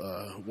death,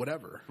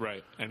 whatever.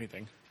 Right.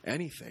 Anything.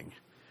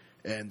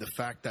 And the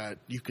fact that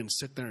you can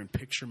sit there and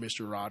picture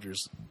Mr.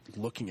 Rodgers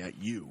looking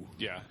at you,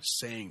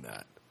 saying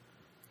that,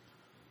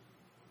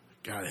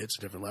 God, it hits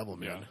a different level,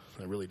 man.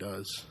 Yeah. It really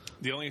does.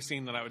 The only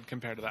scene that I would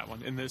compare to that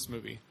one in this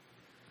movie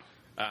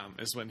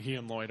is when he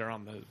and Lloyd are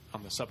on the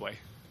subway.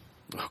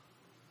 Oh,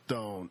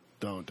 don't.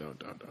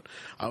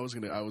 I was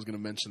gonna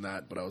mention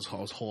that, but I was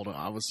holding.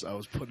 I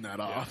was putting that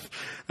off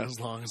as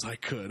long as I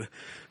could,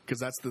 because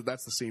that's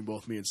the scene.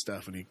 Both me and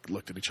Stephanie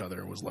looked at each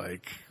other and was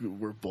like,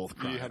 "We're both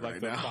crying." You had like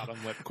right the now.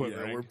 bottom lip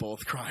quivering. Yeah, we're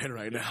both crying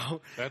right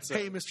now.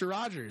 Hey, Mr.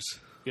 Rodgers.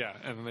 Yeah,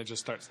 and then it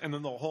just starts, and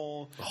then the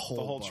whole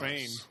bus,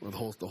 train, the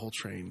whole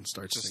train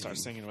starts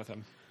singing with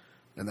him,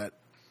 and that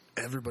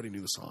everybody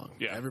knew the song.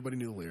 Yeah, everybody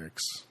knew the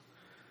lyrics.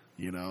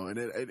 You know, and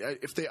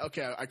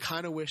I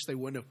kind of wish they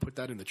wouldn't have put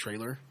that in the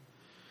trailer.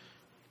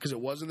 Because it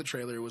was in the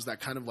trailer, it was that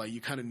kind of like, you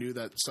kind of knew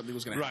that something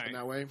was going to happen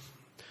that way.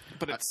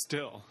 But it's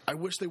still. I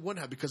wish they wouldn't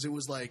have, because it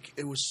was like,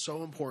 it was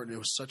so important. It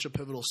was such a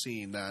pivotal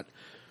scene that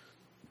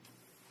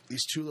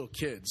these two little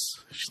kids,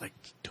 she's like,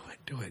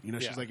 do it. You know,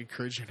 she's like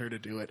encouraging her to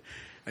do it.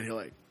 And you're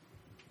like,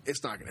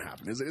 it's not going to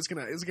happen. Is it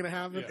going to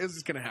happen? Yeah. Is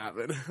it going to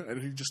happen?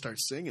 And he just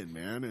starts singing,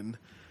 man. And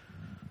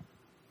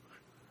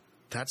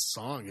that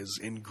song is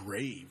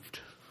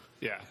engraved.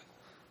 Yeah.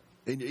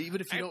 And even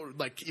if you don't,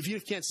 like, if you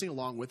can't sing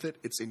along with it,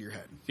 it's in your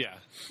head. Yeah,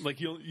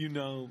 like you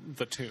know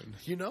the tune.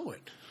 You know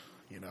it.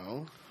 You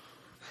know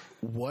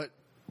what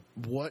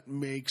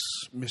makes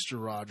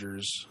Mr.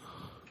 Rodgers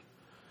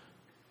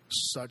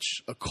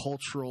such a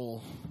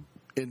cultural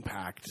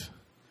impact,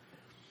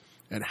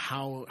 and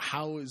how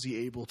is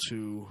he able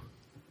to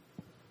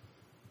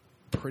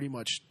pretty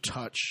much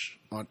touch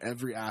on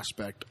every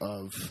aspect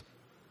of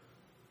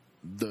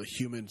the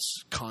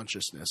human's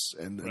consciousness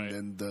and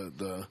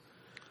the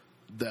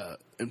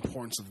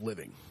importance of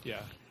living.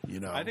 Yeah. You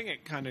know, I think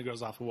it kind of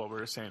goes off of what we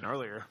were saying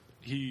earlier.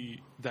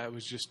 That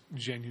was just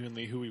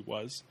genuinely who he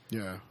was.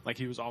 Yeah. Like,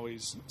 he was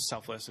always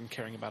selfless and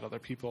caring about other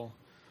people.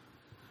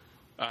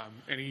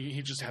 And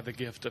he just had the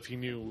gift of, he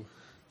knew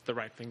the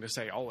right thing to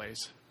say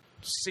always.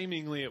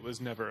 Seemingly it was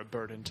never a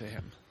burden to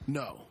him.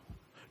 No.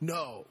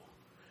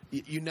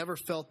 You never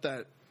felt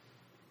that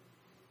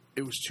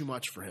it was too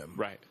much for him.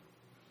 Right.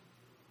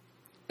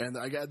 And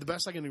the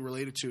best I can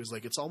relate it to is,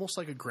 like, it's almost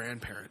like a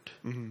grandparent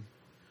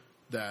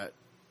that,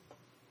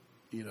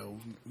 you know,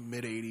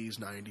 mid-'80s,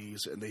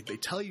 90s, and they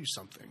tell you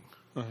something.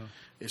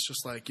 It's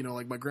just like, you know,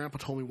 like my grandpa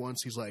told me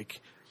once, he's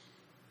like,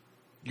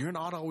 you're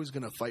not always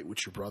going to fight with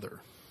your brother.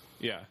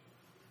 Yeah.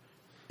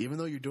 Even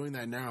though you're doing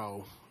that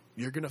now,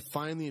 you're going to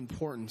find the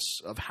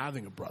importance of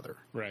having a brother.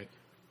 Right.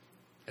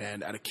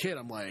 And at a kid,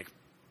 I'm like,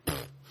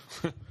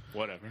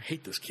 whatever. I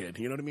hate this kid.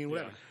 You know what I mean?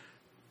 Whatever. Yeah.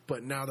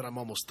 But now that I'm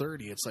almost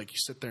 30, it's like you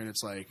sit there and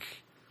it's like,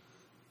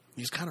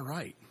 he's kind of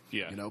right.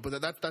 Yeah. You know, but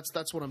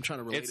that's what I'm trying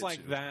to relate It's it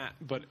like to. that,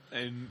 but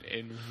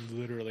in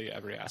literally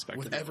every aspect.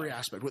 With of your every life.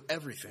 aspect, with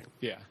everything.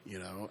 Yeah. You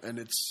know, and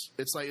it's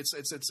like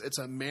it's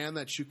a man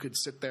that you could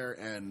sit there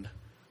and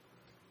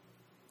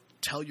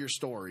tell your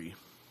story.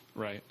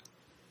 Right.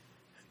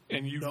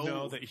 And you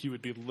know that he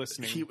would be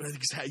listening.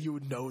 You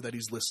would know that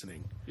he's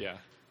listening. Yeah.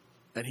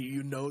 And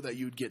you know that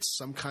you'd get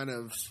some kind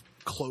of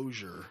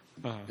closure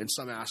in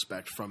some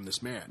aspect from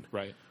this man.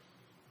 Right.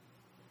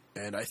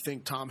 And I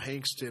think Tom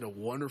Hanks did a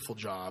wonderful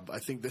job. I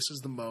think this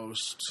is the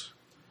most,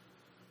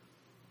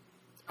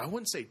 I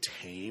wouldn't say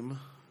tame,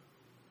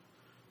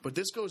 but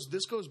this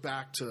goes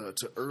back to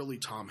early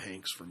Tom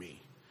Hanks for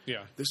me.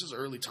 Yeah. This is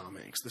early Tom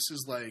Hanks. This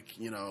is like,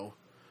 you know,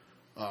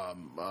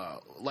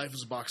 Life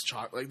is a Box of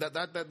Chocolate. Like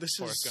that this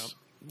Forrest is Gump.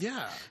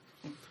 Yeah.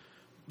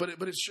 But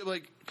it's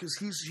like, because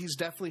he's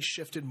definitely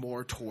shifted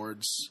more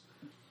towards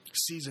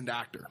seasoned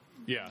actor.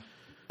 Yeah.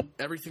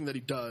 Everything that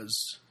he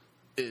does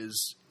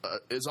is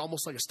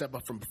almost like a step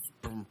up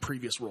from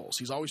previous roles.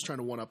 He's always trying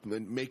to one up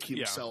and make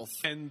himself.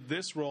 Yeah. And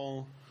this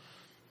role,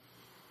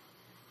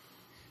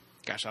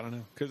 gosh, I don't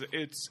know, because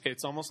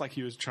it's almost like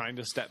he was trying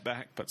to step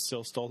back, but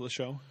still stole the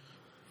show.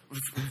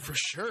 For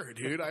sure,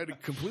 dude. I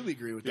completely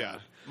agree with Yeah.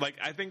 that. Like,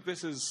 I think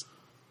this is,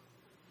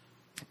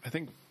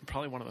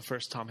 probably one of the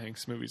first Tom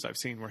Hanks movies I've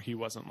seen where he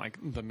wasn't like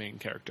the main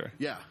character.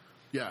 Yeah,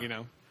 yeah. You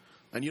know,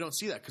 and you don't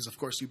see that because, of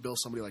course, you bill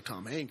somebody like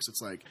Tom Hanks.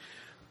 It's like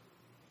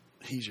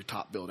he's your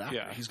top billed actor.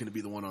 Yeah. He's going to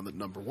be the one on the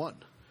number one.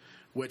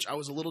 Which I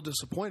was a little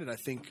disappointed. I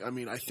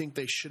think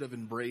they should have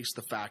embraced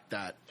the fact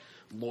that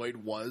Lloyd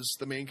was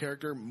the main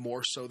character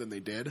more so than they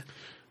did.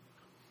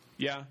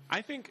 Yeah,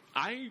 I think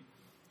I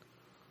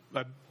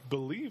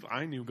believe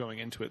I knew going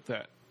into it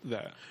that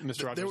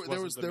Mr.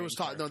 Rodgers there was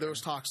talk. No, there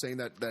was talk saying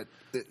that don't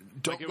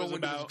like go into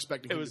this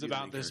expecting. It him was to be the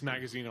about main this character.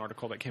 magazine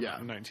article that came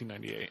out in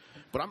 1998.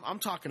 But I'm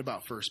talking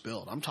about first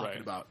build. I'm talking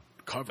Right. about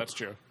cover. That's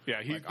true.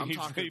 Yeah, he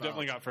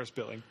definitely got first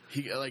billing.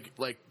 He like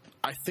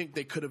I think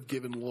they could have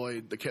given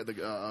Lloyd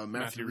the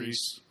Matthew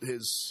Reese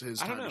his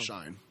time to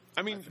shine.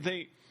 I mean,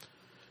 they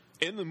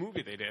in the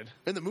movie they did.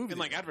 In the movie, in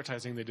like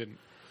advertising they didn't.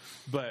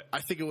 But I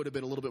think it would have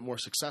been a little bit more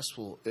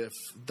successful if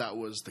that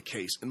was the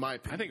case, in my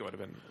opinion. I think it would have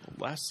been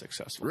less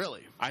successful.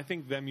 Really? I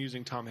think them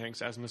using Tom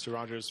Hanks as Mr.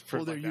 Rogers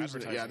for they're like, using it.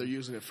 advertising. Yeah, they're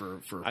using it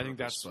for. I think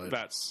that's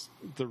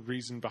the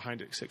reason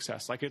behind its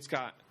success. Like it's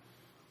got.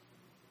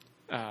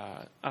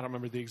 I don't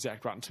remember the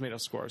exact Rotten Tomato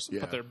scores,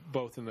 Yeah. but they're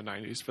both in the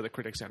 90s for the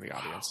critics and the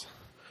audience.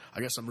 I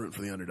guess I'm rooting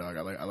for the underdog.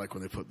 I like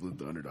when they put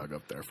the underdog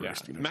up there Yeah.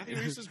 first. You know? Matthew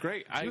Reese is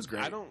great. He was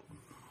great. I don't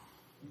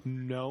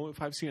know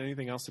if I've seen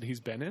anything else that he's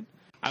been in.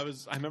 I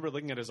remember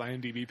looking at his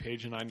IMDb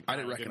page and I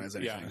didn't recognize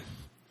anything.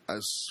 Yeah.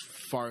 As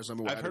far as I'm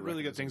aware, I've heard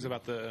really good things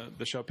about the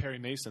show Perry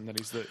Mason. That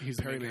he's the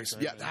Perry main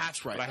Mason. character. Yeah,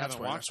 that's right. But I that's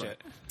haven't right, watched that's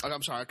it. right.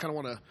 I'm sorry. I kind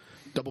of want to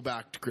double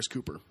back to Chris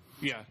Cooper.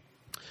 Yeah.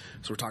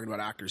 So we're talking about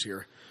actors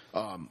here.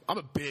 I'm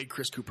a big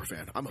Chris Cooper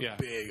fan.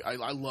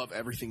 I love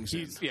everything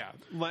he's in. Yeah.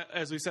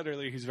 As we said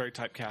earlier, he's very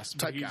typecast.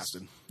 But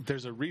Typecasted.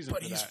 There's a reason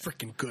But for he's that.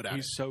 freaking good at it.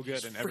 He's so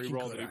good in every freaking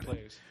role good that he at it.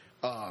 plays.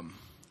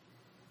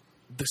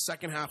 The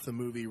second half of the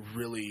movie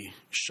really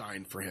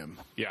shined for him.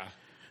 Yeah.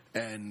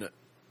 And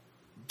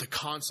the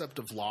concept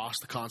of loss,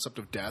 the concept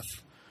of death.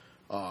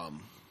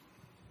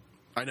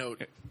 I know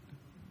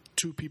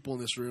two people in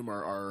this room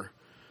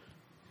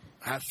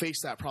have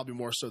faced that probably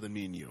more so than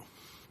me and you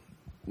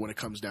when it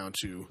comes down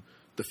to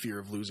the fear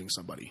of losing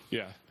somebody.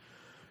 Yeah.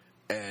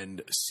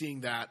 And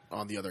seeing that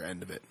on the other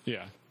end of it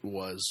Yeah.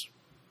 was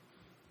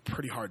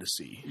pretty hard to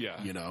see.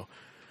 Yeah. You know,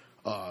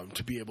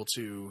 to be able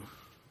to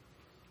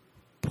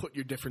put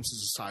your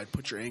differences aside,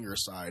 put your anger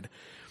aside.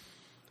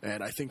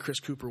 And I think Chris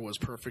Cooper was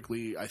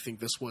I think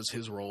this was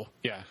his role.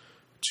 Yeah.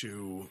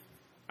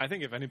 I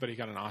think if anybody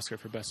got an Oscar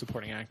for Best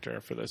Supporting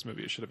Actor for this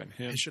movie, it should have been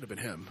him. It should have been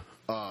him.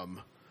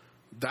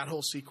 That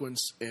whole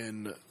sequence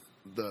in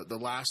the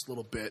last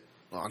little bit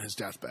on his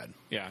deathbed.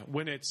 Yeah,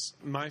 when it's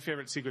my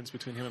favorite sequence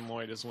between him and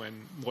Lloyd is when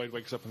Lloyd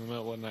wakes up in the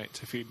middle of the night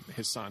to feed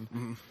his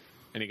son,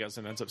 and he goes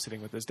and ends up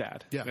sitting with his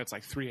dad. Yeah. And it's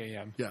like 3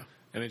 a.m. Yeah.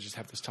 And they just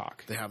have this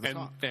talk. They have the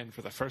talk. And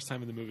for the first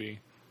time in the movie,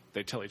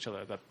 they tell each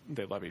other that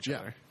they love each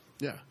other.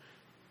 Yeah.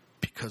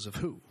 Because of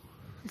who?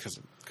 Because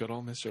of good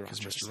old Mr. Rogers.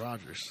 Mr.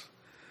 Rogers.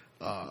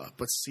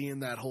 But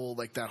seeing that whole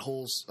when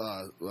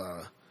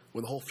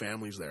the whole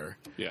family's there.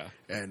 Yeah.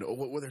 And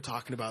what they're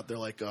talking about, they're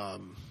like, we're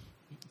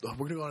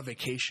going to go on a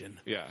vacation.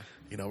 Yeah.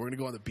 You know, we're going to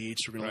go on the beach.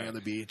 We're going to lay on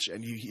the beach.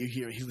 And you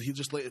hear, he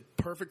just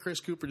perfect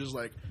Chris Cooper, just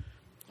like,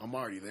 I'm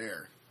already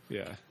there.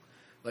 Yeah.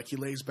 Like he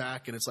lays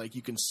back and it's like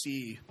you can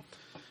see,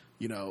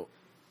 you know,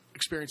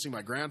 experiencing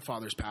my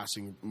grandfather's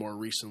passing more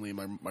recently,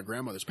 my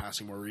grandmother's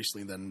passing more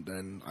recently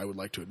than I would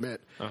like to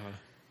admit.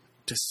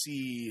 To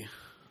see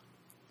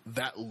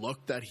that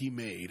look that he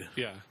made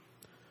Yeah.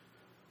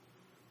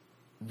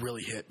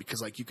 really hit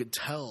because like you could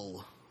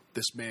tell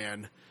this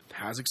man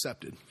has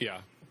accepted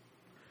Yeah.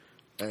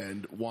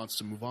 and wants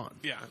to move on.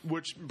 Yeah.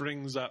 Which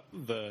brings up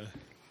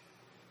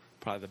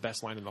probably the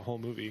best line in the whole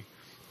movie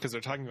because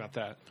they're talking about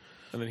that.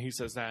 And then he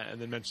says that and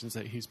then mentions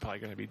that he's probably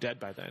going to be dead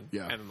by then.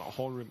 Yeah. And then the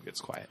whole room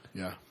gets quiet.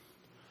 Yeah.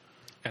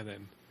 And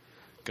then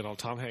good old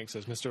Tom Hanks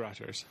as Mr.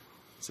 Rodgers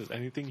says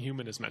anything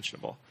human is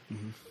mentionable.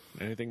 Mm-hmm.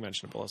 Anything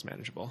mentionable is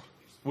manageable.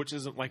 Which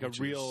is like a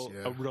real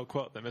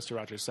quote that Mr.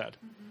 Rodgers said.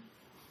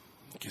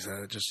 Because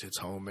that just hits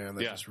home, man.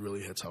 That just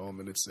really hits home,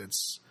 and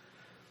it's.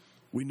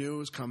 We knew it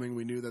was coming.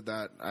 We knew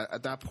that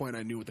at that point,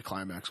 I knew what the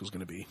climax was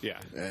going to be. Yeah,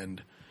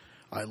 and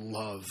I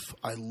love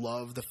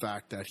the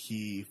fact that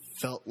he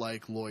felt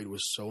like Lloyd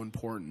was so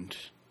important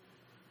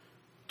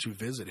to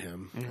visit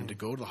him and to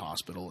go to the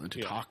hospital and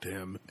to talk to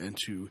him and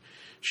to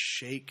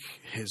shake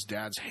his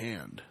dad's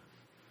hand.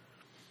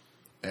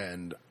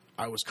 And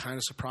I was kind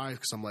of surprised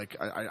because I'm like,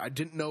 I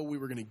didn't know we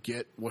were going to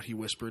get what he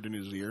whispered in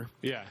his ear.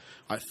 Yeah.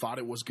 I thought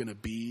it was going to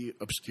be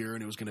obscure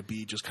and it was going to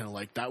be just kind of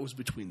like, that was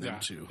between them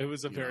two. It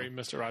was a very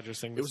Mr.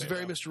 Rogers thing to say. It was a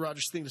very Mr.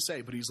 Rogers thing to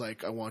say, but he's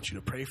like, I want you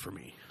to pray for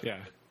me. Yeah.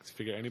 I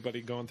figure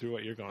anybody going through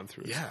what you're going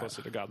through is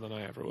closer to God than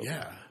I ever will.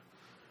 Yeah.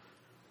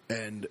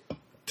 And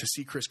to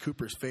see Chris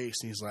Cooper's face,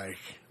 and he's like,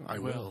 I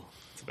will.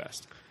 It's the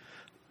best.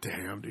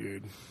 Damn,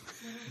 dude.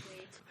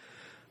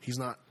 He's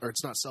not, or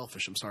it's not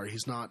selfish, I'm sorry.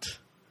 He's not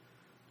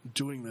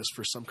doing this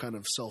for some kind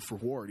of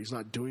self-reward. He's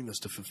not doing this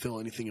to fulfill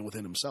anything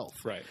within himself.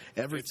 Right.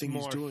 Everything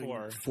he's doing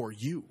for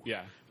you.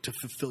 Yeah. To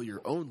fulfill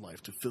your own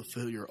life, to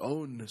fulfill your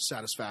own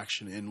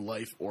satisfaction in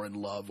life or in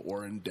love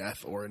or in death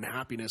or in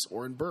happiness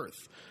or in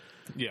birth.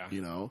 Yeah.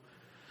 You know?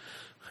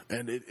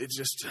 And it's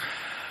just,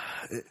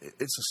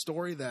 it's a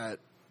story that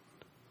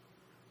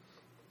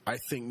I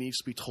think needs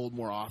to be told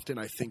more often.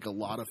 I think a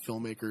lot of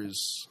filmmakers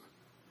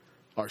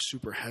are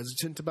super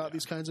hesitant about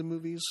these kinds of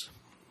movies.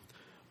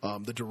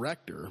 The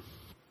director,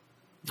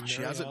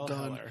 she hasn't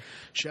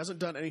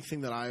done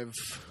anything that I've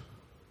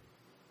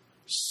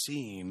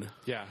seen.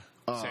 Yeah.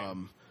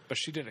 Same. But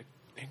she did an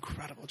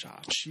incredible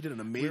job. She did an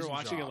amazing job. We were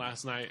watching it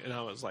last night, and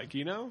I was like,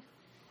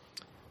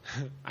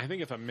 I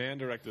think if a man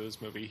directed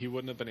this movie, he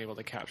wouldn't have been able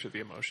to capture the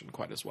emotion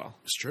quite as well.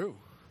 It's true.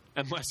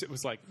 Unless it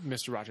was like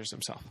Mr. Rogers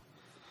himself.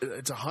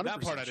 It's 100%.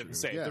 That part I didn't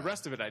say. Yeah. The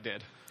rest of it I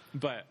did.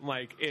 But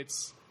like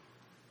it's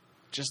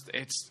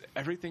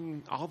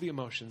everything, all the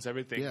emotions,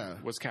 everything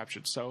was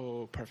captured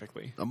so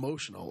perfectly.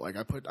 Emotional. Like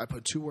I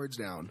put two words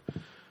down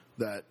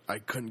that I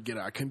couldn't get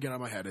out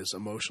of my head is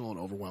emotional and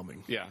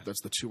overwhelming. Yeah.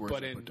 That's the two words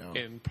I put down.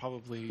 In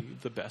probably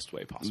the best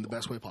way possible. In the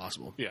best way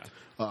possible. Yeah.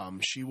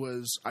 She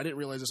was, I didn't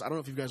realize this. I don't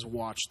know if you guys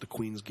watched The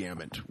Queen's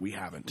Gambit. We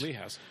haven't. Lee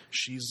has.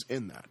 She's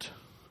in that.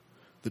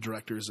 The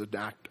director is an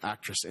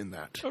actress in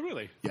that. Oh,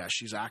 really? Yeah,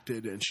 she's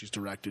acted and she's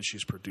directed.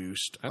 She's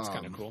produced. That's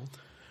kind of cool.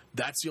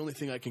 That's the only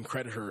thing I can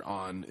credit her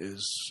on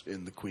is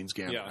in The Queen's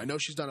Gambit. Yeah. I know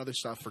she's done other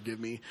stuff, forgive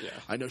me. Yeah.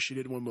 I know she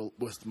did one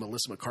with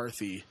Melissa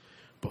McCarthy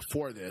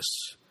before this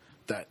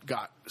that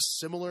got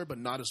similar but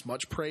not as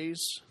much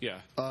praise. Yeah.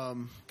 So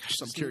I'm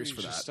curious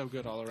for that. She's so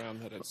good all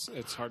around that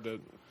it's hard to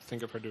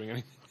think of her doing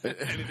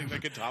anything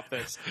that could top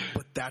this.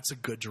 But that's a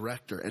good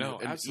director. And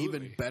an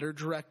even better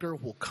director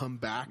will come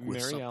back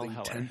with something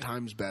 10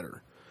 times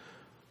better.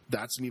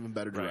 That's an even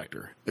better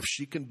director. Right. If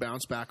she can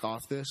bounce back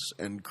off this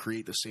and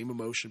create the same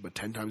emotion but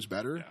 10 times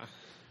better. Yeah.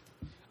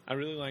 I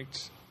really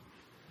liked...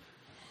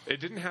 It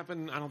didn't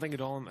happen, I don't think,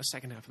 at all in the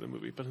second half of the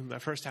movie, but in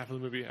the first half of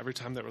the movie, every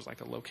time there was like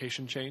a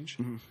location change,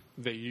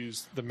 they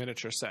used the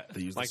miniature set,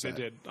 they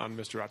did on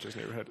Mr. Rogers'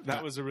 Neighborhood.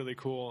 That was a really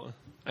cool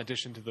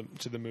addition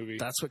to the movie.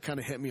 That's what kind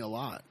of hit me a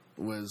lot.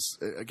 Was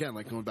again,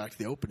 like going back to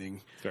the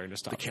opening, very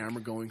nostalgic. The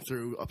camera going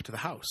through up to the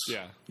house.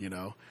 Yeah,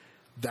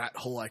 that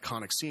whole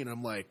iconic scene.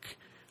 I'm like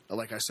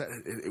I said,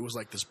 it was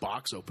like this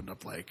box opened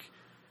up. Like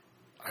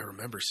I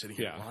remember sitting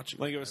here watching.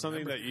 Like it was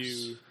something that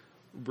you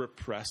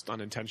repressed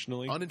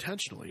unintentionally.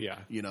 Yeah.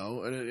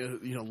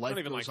 And life not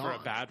even goes like on.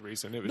 For a bad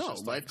reason. It was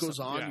just life goes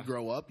on. You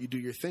grow up. You do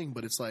your thing.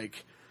 But it's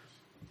like,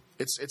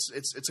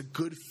 it's a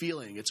good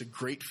feeling. It's a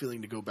great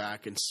feeling to go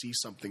back and see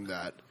something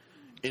that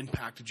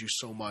impacted you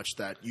so much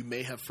that you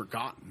may have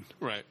forgotten.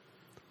 Right.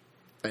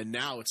 And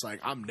now it's like,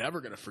 I'm never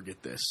going to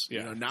forget this.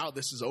 Yeah. Now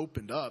this is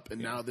opened up, and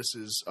now this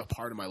is a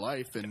part of my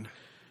life. And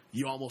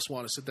you almost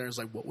want to sit there and it's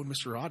like, what would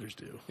Mr. Rodgers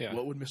do? Yeah.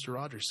 What would Mr.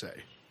 Rodgers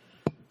say?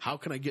 How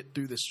can I get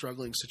through this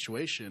struggling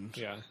situation?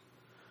 Yeah,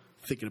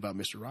 thinking about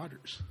Mr.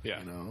 Rodgers.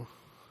 Yeah,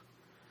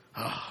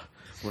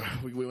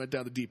 we went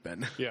down the deep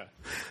end. Yeah,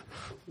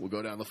 we'll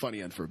go down the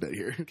funny end for a bit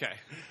here. Okay,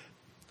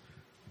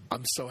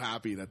 I'm so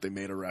happy that they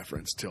made a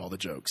reference to all the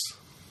jokes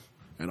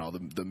and all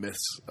the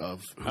myths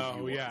of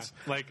who he was. Yeah,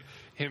 like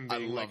him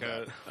being like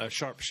a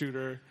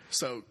sharpshooter.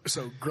 So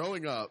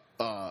growing up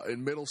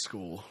in middle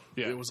school,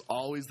 it was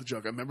always the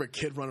joke. I remember a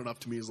kid running up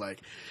to me, is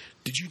like,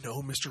 "Did you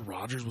know Mr.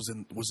 Rodgers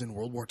was in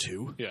World War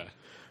II?" Yeah,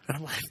 and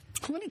I'm like,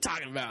 "What are you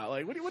talking about?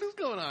 Like, what is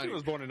going on?" He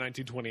was born in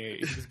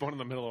 1928. He was born in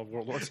the middle of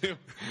World War II.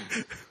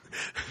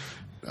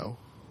 No.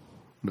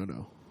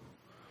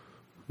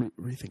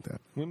 Rethink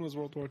that. When was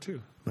World War II?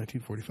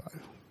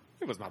 1945.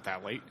 It was not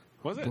that late,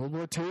 was it? World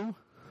War II.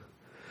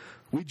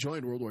 We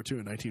joined World War II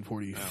in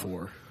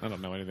 1944. I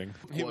don't know anything.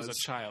 He was a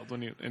child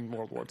in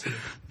World War II.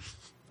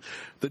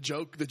 The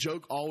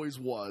joke always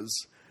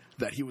was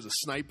that he was a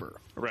sniper.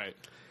 Right.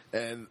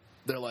 And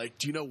they're like,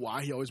 do you know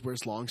why he always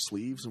wears long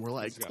sleeves? And we're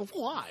like,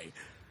 why?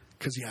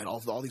 Because he had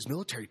all these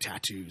military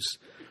tattoos.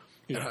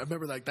 And I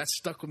remember like that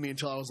stuck with me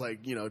until I was like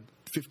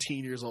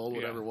 15 years old,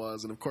 whatever it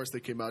was. And of course they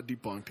came out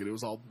debunked it. It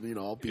was all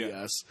all BS.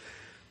 Yeah.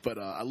 But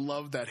I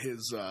love that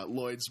his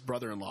Lloyd's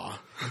brother-in-law.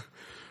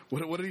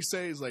 What did he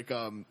say? He's like,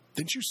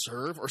 didn't you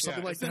serve or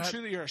something like that?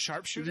 True that you're a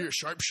sharpshooter? You're a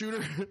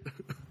sharpshooter.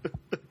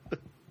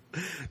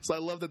 So I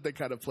love that they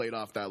kind of played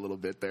off that a little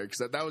bit there,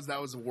 because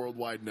that was a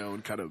worldwide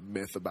known kind of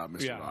myth about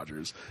Mr.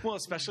 Rogers. Well,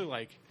 especially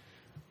like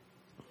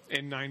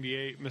in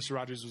 '98, Mr.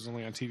 Rogers was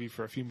only on TV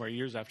for a few more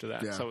years after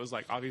that. Yeah. So it was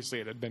like, obviously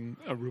it had been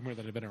a rumor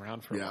that had been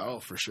around for a while. Oh,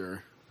 for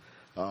sure.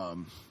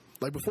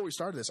 Like before we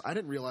started this, I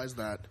didn't realize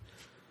that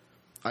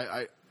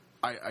I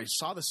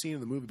saw the scene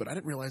in the movie, but I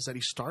didn't realize that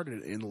he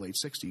started in the late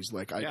 '60s.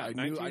 Like I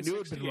knew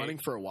it had been running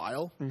for a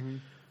while,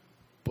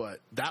 but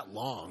that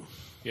long.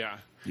 Yeah,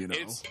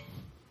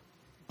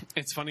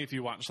 It's funny if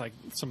you watch like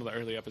some of the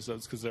early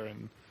episodes, because they're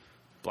in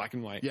black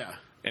and white. Yeah,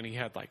 and he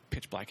had like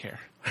pitch black hair.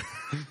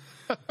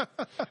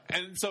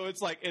 And so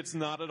it's like, it's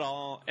not at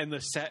all, and the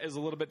set is a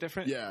little bit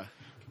different. Yeah,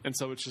 and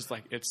so it's just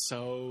like, it's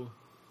so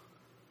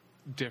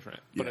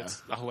different, but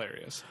it's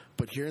hilarious.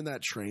 But hearing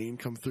that train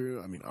come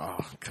through, I mean,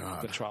 oh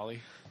god, the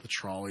trolley,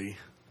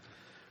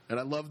 and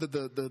I love that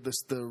the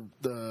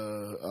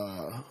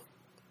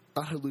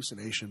not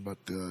hallucination,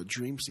 but the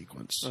dream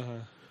sequence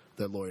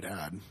that Lloyd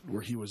had,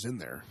 where he was in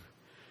there,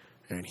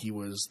 and he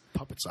was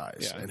puppet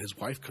size, and his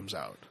wife comes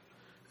out,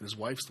 and his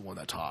wife's the one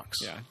that talks.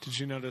 Yeah. Did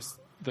you notice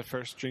the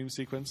first dream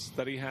sequence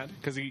that he had?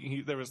 Because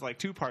there was like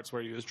two parts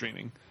where he was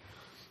dreaming.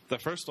 The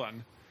first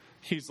one,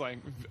 he's like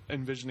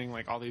envisioning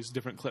like all these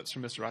different clips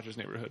from Mr. Rogers'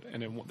 Neighborhood,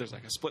 and then there's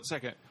like a split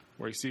second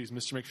where he sees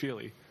Mr.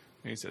 McFeely,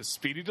 and he says,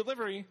 "Speedy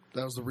delivery."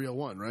 That was the real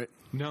one, right?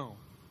 No,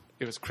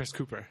 it was Chris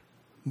Cooper.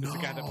 No, the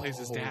guy that plays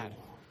his dad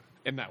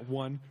in that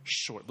one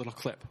short little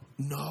clip.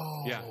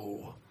 No. Yeah.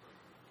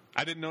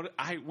 I didn't notice.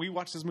 We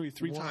watched this movie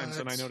 3 times,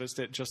 and I noticed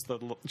it just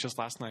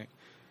last night.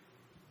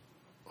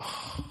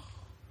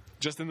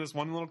 Just in this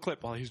one little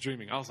clip while he's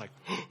dreaming, I was like,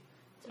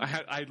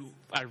 I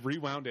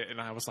rewound it, and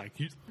I was like,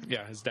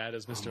 his dad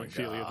is Mr.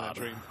 McFeely in that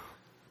dream.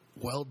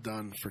 Well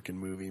done, freaking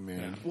movie, man.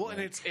 Yeah. Well, and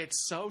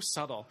it's so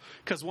subtle,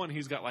 because one,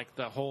 he's got like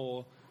the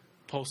whole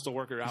postal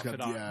worker outfit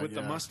on with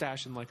the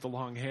mustache and like the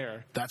long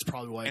hair. That's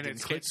probably why it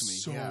didn't click to me.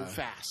 It's so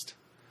fast.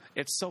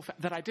 It's so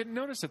fast that I didn't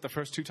notice it the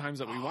first 2 times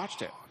that we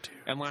watched it. Dude.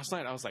 And last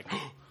night I was like,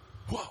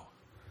 whoa.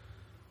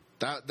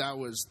 That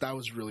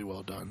was really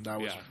well done.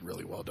 That was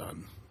really well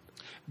done.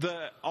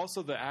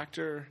 Also the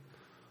actor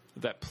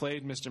that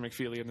played Mr.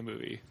 McFeely in the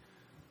movie,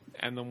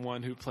 and the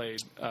one who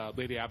played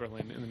Lady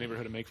Aberlin in The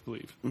Neighborhood of Make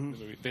Believe, the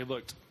movie, they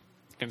looked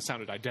and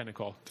sounded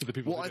identical to the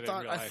people. Well,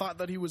 I thought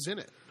that he was in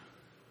it.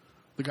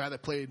 The guy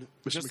that played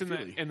Mr. Just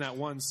McFeely. in that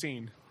one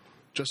scene.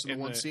 Just in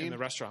the one scene in the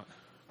restaurant.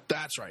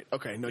 That's right.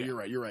 Okay, no, you're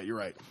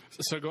right.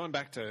 So going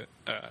back to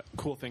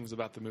cool things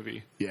about the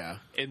movie. Yeah.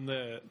 In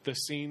the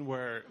scene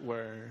where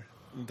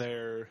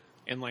they're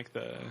in like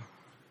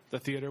the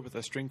theater with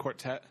a string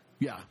quartet.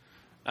 Yeah.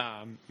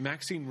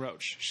 Maxine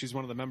Roach, she's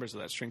one of the members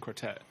of that string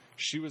quartet.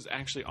 She was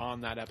actually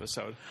on that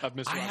episode of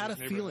Mr. I had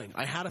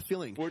a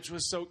feeling. Which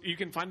was so, you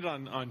can find it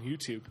on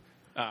YouTube.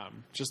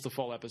 Just the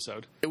full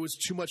episode. It was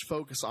too much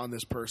focus on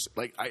this person.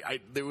 Like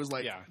there was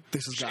like,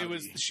 this is gotta be.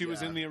 She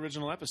was in the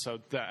original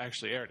episode that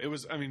actually aired. It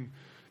was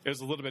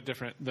a little bit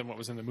different than what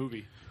was in the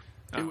movie.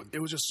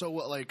 It was just so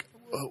like.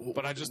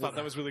 But I just thought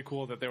that was really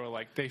cool that they were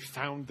like, they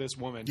found this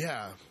woman.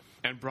 Yeah.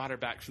 And brought her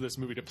back for this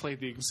movie to play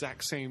the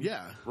exact same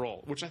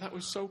role, which I thought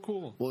was so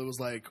cool. Well, it was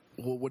like,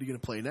 well, what are you going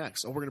to play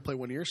next? Oh, we're going to play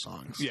one of your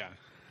songs. Yeah.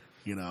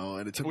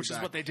 And it took which is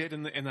what they did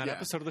in that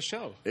episode of the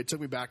show. It took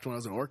me back to when I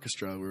was in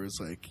orchestra, where it was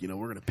like, we're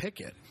going to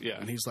pick it. Yeah.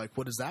 And he's like,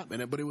 what does that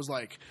mean? But it was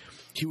like,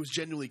 he was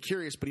genuinely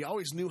curious, but he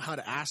always knew how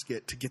to ask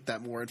it to get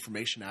that more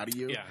information out of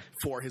you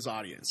for his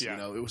audience.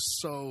 Yeah. It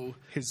was so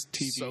his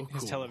TV, so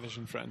cool. his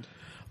television friend.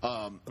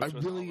 I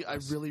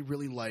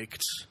really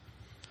liked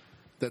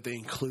that they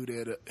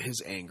included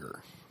his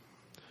anger.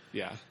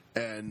 Yeah.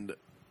 And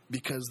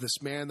because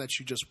this man that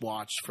you just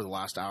watched for the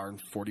last hour and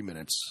 40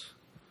 minutes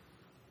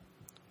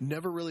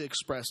never really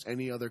expressed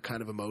any other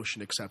kind of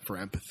emotion except for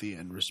empathy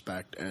and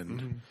respect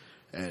and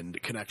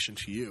connection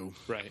to you.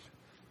 Right.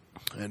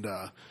 And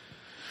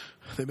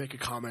they make a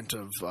comment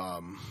of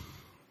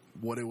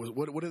what it was.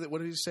 What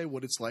did he say?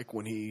 What it's like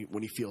when he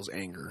feels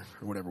anger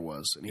or whatever it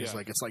was. And he's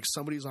like, it's like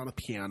somebody's on a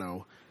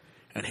piano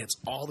and hits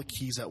all the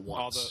keys at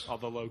once. All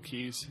the low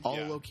keys. All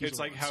the low keys. It's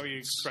like how he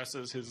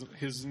expresses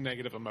his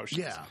negative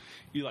emotions. Yeah.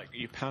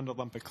 You pound a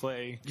lump of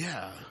clay.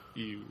 Yeah.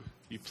 You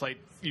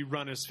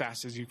run as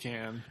fast as you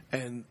can.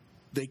 And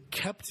they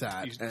kept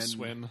that. You and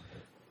swim.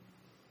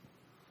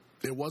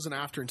 It wasn't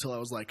after until I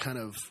was like kind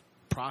of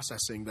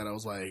processing that I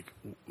was like,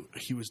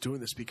 he was doing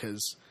this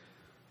because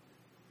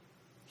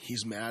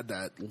he's mad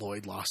that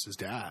Lloyd lost his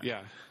dad.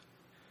 Yeah.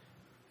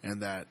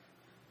 And that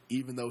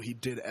even though he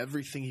did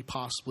everything he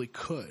possibly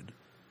could,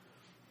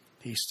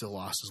 he still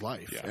lost his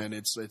life. Yeah. And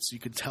it's you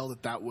could tell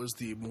that was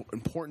the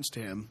importance to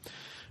him,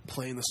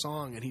 playing the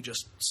song, and he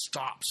just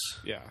stops.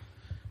 Yeah.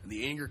 and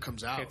the anger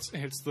comes out.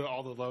 Hits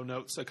all the low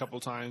notes a couple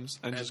times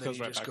and just then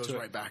goes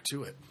right back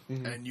to it.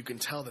 Mm-hmm. And you can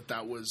tell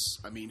that was,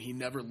 I mean, he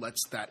never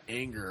lets that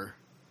anger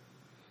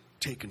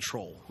take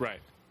control.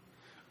 Right.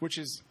 Which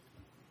is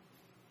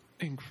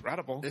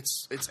incredible.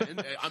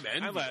 I'm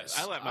envious.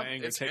 I let my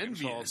anger take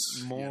control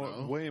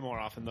way more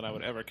often than I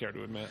would ever care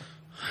to admit.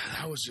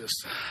 That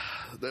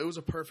was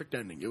a perfect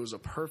ending. It was a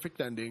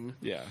perfect ending.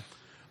 Yeah.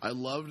 I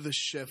loved the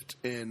shift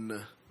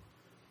in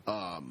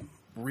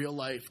real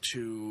life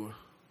to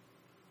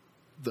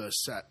the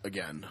set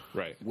again.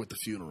 Right. With the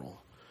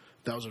funeral.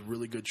 That was a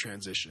really good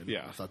transition.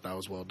 Yeah. I thought that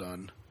was well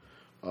done.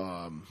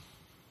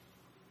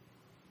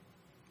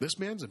 This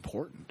man's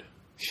important.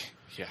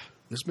 Yeah.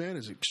 This man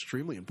is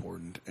extremely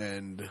important.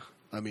 And,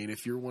 I mean,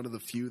 if you're one of the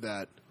few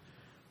that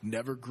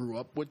never grew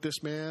up with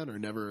this man or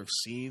never have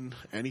seen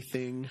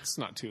anything... It's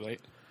not too late.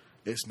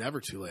 It's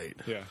never too late.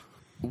 Yeah.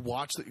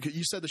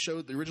 You said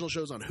the original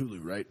show's on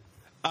Hulu, right?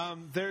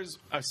 There's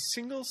a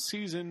single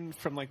season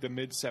from like the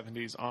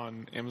mid-'70s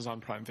on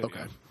Amazon Prime Video.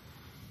 Okay.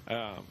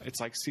 It's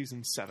like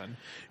season 7.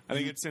 I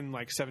think it's in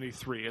like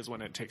 73 is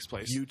when it takes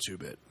place.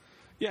 YouTube it.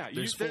 Yeah.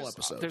 There's full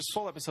episodes. There's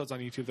full episodes on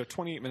YouTube. They're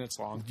 28 minutes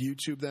long.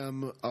 YouTube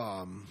them.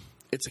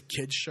 It's a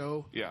kid's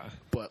show. Yeah.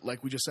 But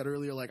like we just said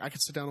earlier, like I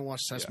could sit down and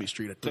watch Sesame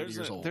Street at 30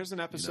 years old. There's an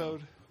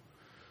episode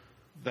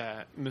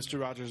that Mr.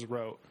 Rodgers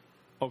wrote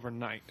one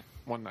night.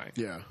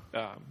 Yeah.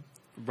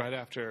 Right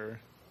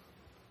after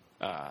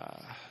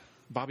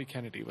Bobby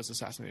Kennedy was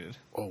assassinated.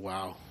 Oh,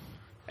 wow.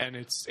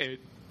 And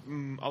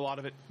a lot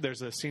of it,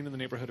 there's a scene in the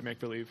Neighborhood of Make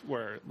Believe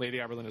where Lady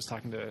Aberlin is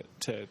talking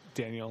to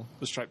Daniel,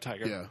 the striped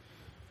tiger. Yeah.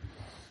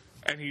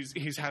 And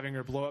he's having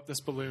her blow up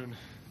this balloon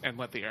and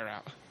let the air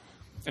out.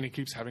 And he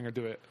keeps having her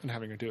do it and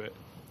having her do it.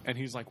 And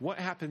he's like, what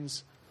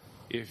happens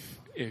if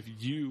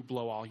you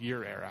blow all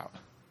your air out?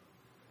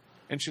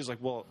 And she's like,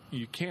 well,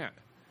 you can't.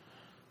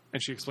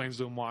 And she explains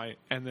to him why.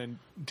 And then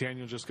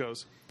Daniel just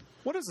goes,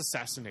 what does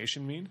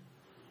assassination mean?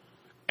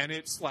 And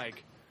it's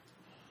like,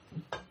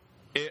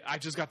 I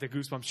just got the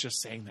goosebumps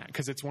just saying that.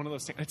 Because it's one of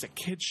those things. It's a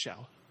kid's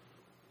show.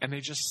 And they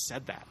just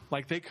said that.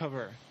 Like, they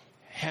cover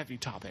heavy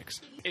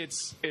topics.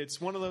 It's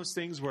one of those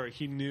things where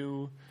he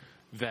knew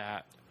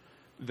that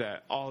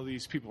all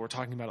these people were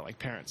talking about it, like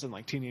parents and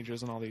like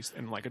teenagers and all these,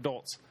 and like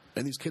adults.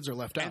 And these kids are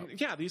left out. And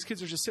yeah, these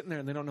kids are just sitting there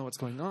and they don't know what's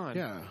going on.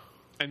 Yeah.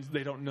 And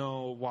they don't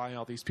know why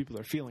all these people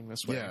are feeling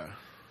this way. Yeah.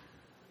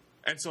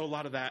 And so a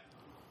lot of that,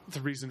 the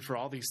reason for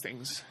all these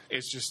things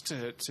is just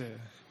to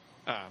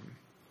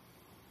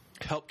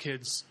help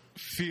kids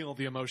feel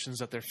the emotions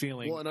that they're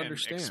feeling and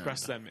understand.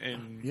 Express them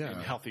in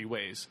healthy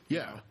ways. Yeah.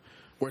 You know?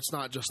 Where it's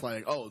not just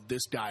like, oh,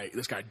 this guy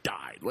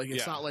died. Like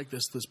it's not like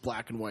this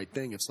black and white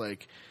thing. It's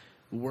like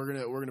we're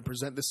gonna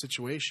present this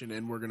situation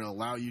and we're gonna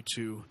allow you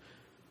to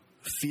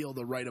feel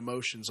the right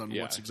emotions on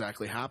what's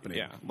exactly happening.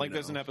 Yeah. Like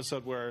there's an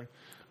episode where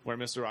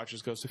Mr.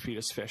 Rodgers goes to feed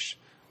his fish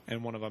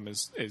and one of them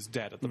is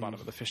dead at the bottom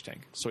of the fish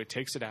tank. So he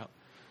takes it out,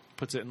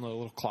 puts it in a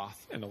little cloth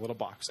in a little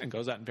box and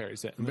goes out and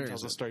buries it and then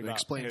tells a story about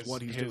explains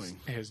what he's doing.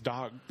 His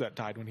dog that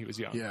died when he was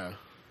young. Yeah.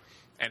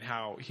 And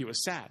how he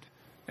was sad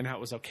and how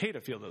it was okay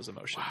to feel those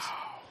emotions.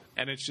 Wow.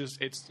 And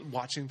it's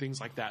watching things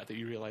like that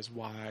you realize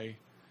why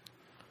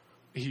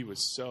he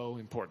was so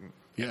important.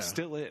 Yeah. And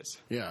still is.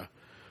 Yeah.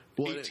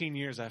 18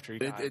 years after he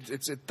died.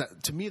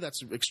 To me,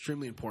 that's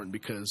extremely important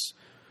because,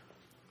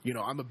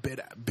 I'm a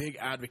big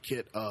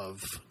advocate of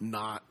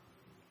not,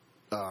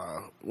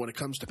 when it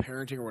comes to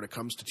parenting or when it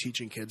comes to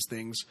teaching kids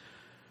things,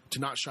 to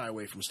not shy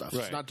away from stuff.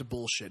 Right. It's not to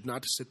bullshit,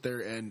 not to sit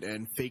there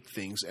and fake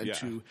things and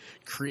to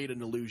create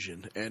an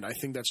illusion. And I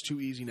think that's too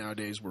easy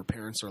nowadays where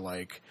parents are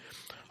like,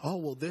 oh,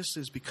 well, this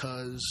is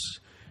because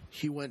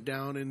he went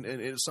down and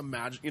it's some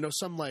magic,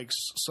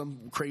 some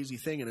crazy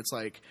thing. And it's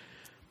like,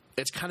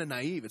 it's kind of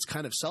naive. It's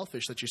kind of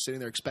selfish that you're sitting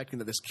there expecting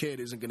that this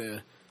kid isn't going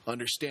to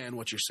understand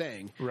what you're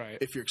saying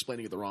if you're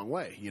explaining it the wrong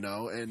way,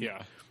 And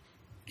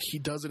he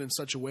does it in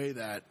such a way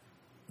that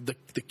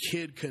the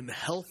kid can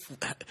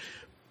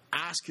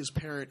ask his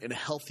parent in a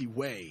healthy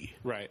way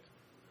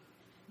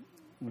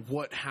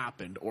what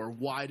happened or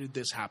why did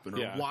this happen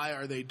or why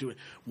are they doing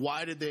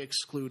why did they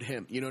exclude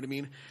him, you know what I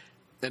mean?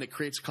 And it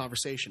creates a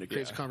conversation. It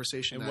creates a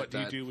conversation. And what do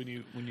you do when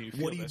you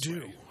feel what do you this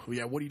do? way?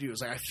 Yeah, what do you do?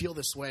 It's like I feel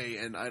this way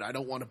and I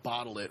don't want to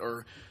bottle it.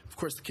 Or of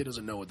course the kid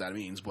doesn't know what that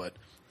means, but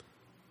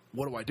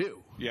what do I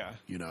do? Yeah,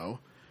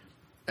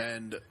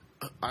 and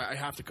I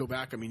have to go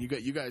back. I mean, you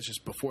guys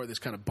just before this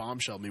kind of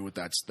bombshelled me with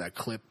that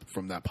clip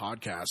from that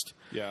podcast.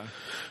 Yeah,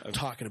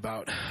 talking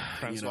about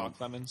Francois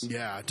Clemens.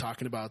 Yeah,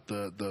 talking about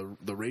the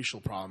racial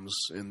problems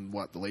in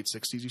the late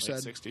 60s. You said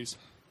 60s,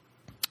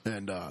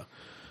 and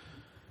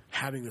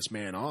having this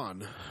man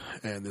on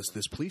and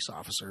this police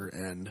officer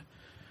and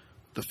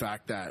the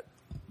fact that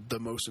the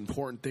most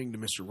important thing to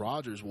Mr.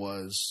 Rodgers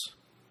was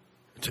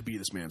to be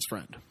this man's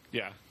friend.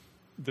 Yeah,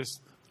 this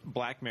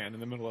black man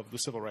in the middle of the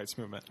civil rights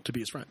movement to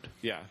be his friend.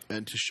 Yeah,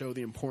 and to show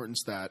the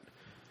importance that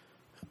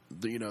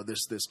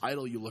this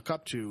idol you look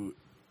up to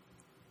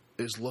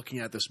is looking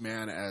at this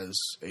man as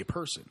a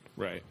person,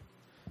 right?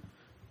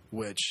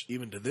 Which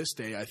even to this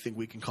day, I think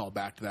we can call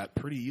back to that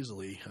pretty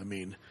easily. I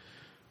mean,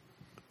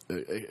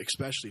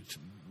 especially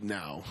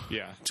now.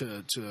 Yeah.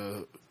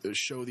 To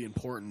show the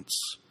importance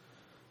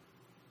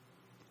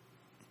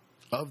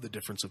of the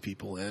difference of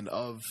people and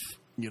of,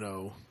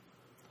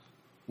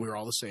 we're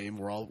all the same.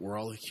 We're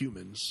all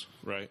humans.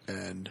 Right.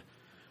 And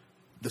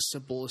the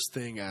simplest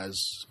thing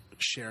as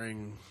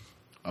sharing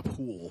a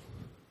pool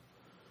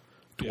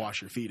to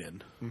wash your feet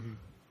in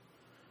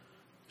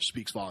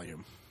speaks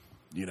volume,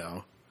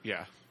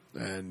 Yeah.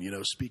 And,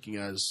 speaking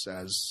as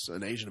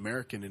an Asian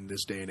American in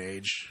this day and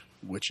age,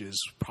 which is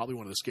probably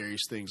one of the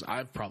scariest things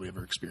I've probably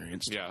ever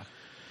experienced. Yeah.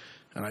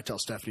 And I tell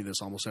Stephanie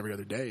this almost every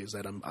other day, is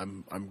that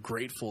I'm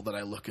grateful that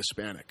I look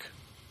Hispanic.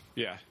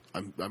 Yeah.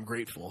 I'm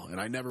grateful,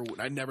 and I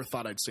never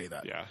thought I'd say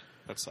that. Yeah.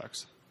 That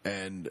sucks.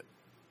 And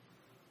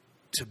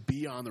to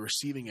be on the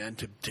receiving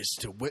end,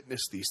 to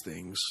witness these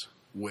things,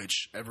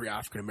 which every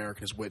African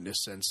American has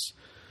witnessed since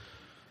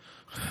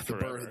the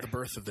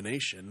birth of the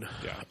nation,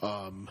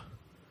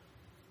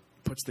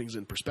 puts things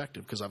in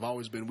perspective. Because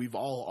we've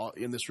all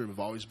in this room have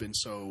always been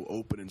so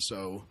open and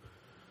so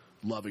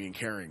loving and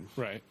caring,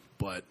 right?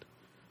 But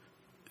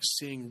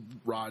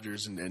seeing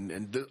Rodgers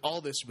and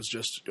all this was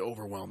just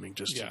overwhelming.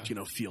 Just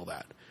to feel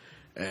that,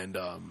 and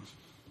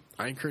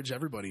I encourage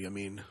everybody. I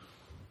mean,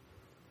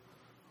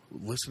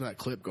 listen to that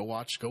clip. Go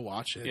watch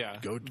it. Yeah.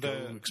 Go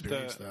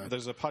experience that.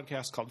 There's a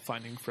podcast called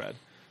Finding Fred,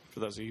 for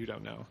those of you who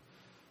don't know.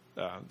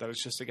 That was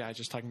just a guy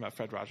just talking about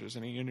Fred Rodgers,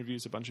 and he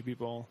interviews a bunch of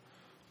people.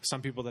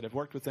 Some people that have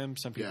worked with him,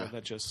 some people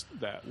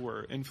that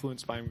were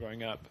influenced by him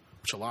growing up.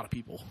 Which a lot of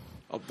people.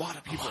 A lot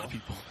of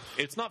people.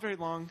 It's not very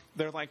long.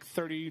 They're like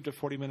 30 to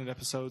 40-minute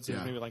episodes.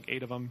 There's maybe like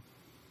 8 of them.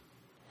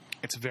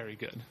 It's very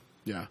good.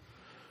 Yeah.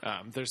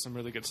 There's some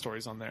really good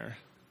stories on there.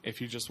 If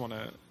you just want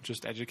to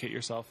just educate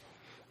yourself,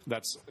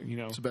 that's,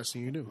 it's the best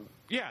thing you can do.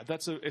 Yeah,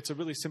 it's a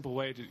really simple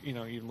way to, you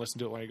can listen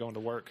to it while you're going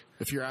to work.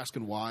 If you're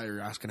asking why or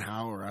asking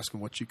how or asking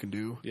what you can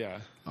do. Yeah.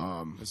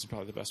 This is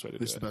probably the best way to do it.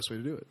 This is the best way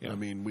to do it. Yeah. I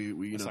mean,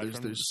 we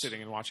there's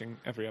sitting and watching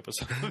every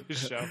episode of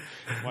this show,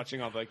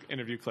 watching all the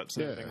interview clips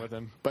and everything with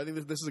him. But I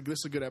think this is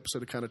a good episode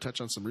to kind of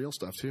touch on some real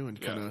stuff too,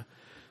 and kind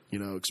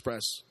of,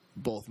 express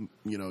both,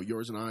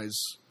 yours and I's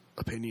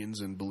opinions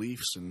and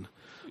beliefs, and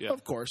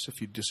of course, if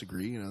you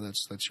disagree,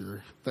 that's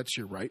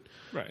your right.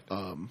 Right.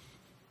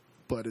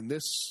 But in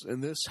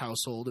this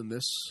household, in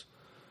this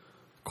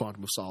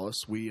Quantum of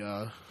Solace, we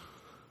love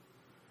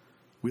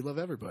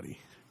everybody.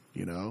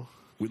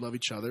 We love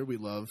each other. We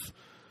love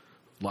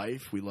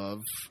life. We love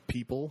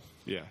people.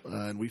 Yeah.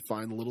 And we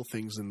find the little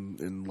things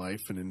in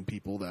life and in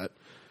people that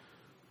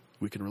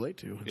we can relate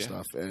to and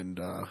stuff. And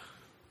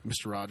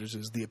Mr. Rodgers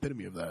is the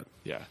epitome of that.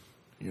 Yeah.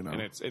 And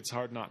it's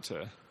hard not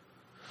to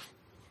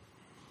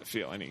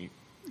feel any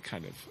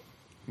kind of.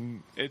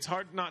 It's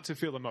hard not to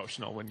feel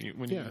emotional when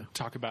you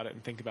talk about it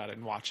and think about it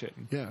and watch it.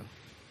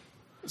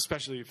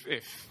 Especially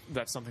if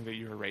that's something that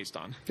you were raised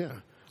on. Yeah.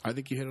 I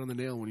think you hit it on the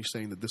nail when you're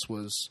saying that this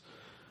was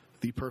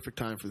the perfect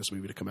time for this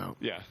movie to come out.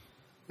 Yeah.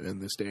 In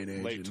this day and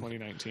age. Late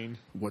 2019.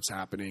 What's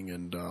happening,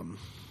 and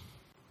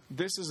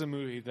this is a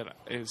movie that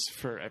is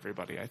for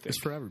everybody, I think. It's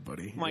for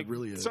everybody. Like, it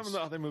really is. Some of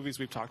the other movies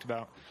we've talked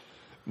about,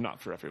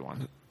 not for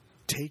everyone.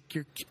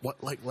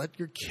 Let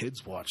your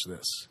kids watch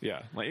this.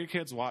 Yeah, let your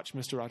kids watch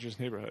Mr. Rogers'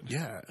 Neighborhood.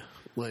 Yeah,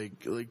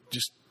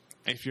 just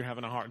if you're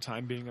having a hard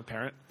time being a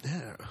parent,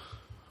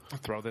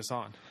 throw this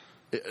on.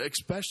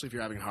 Especially if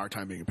you're having a hard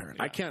time being a parent.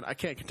 Yeah. I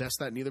can't contest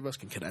that. Neither of us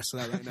can contest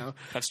that right now.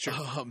 That's true.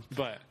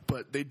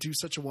 But they do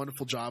such a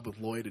wonderful job with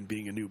Lloyd and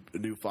being a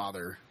new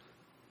father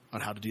on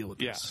how to deal with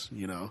this.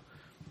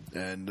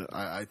 And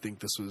I think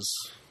this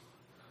was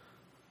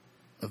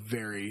a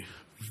very,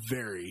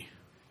 very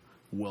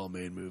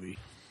well-made movie.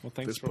 Well,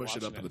 thanks for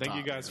watching it. Thank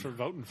you guys for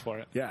voting for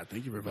it. Yeah,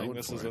 thank you for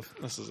voting for it.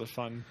 This is a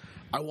fun.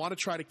 I want to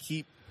try to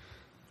keep.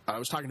 I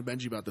was talking to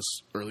Benji about this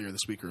earlier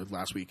this week or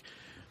last week.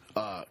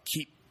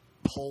 Keep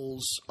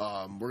polls.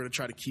 We're going to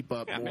try to keep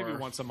up more. Maybe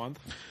once a month.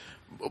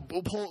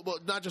 Well,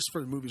 not just for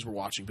the movies we're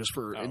watching, just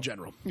for in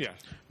general. Yeah.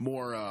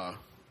 More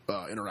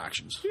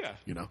interactions. Yeah.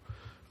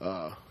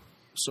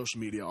 Social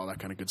media, all that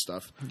kind of good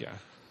stuff. Yeah.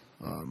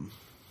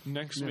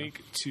 Next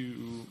week,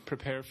 to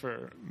prepare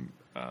for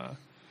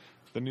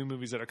the new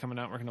movies that are coming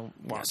out, we're going to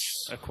watch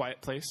A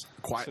Quiet Place.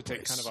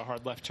 Take kind of a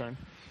hard left turn,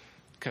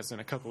 because in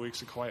a couple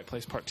weeks, A Quiet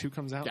Place Part 2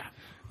 comes out,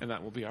 and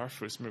that will be our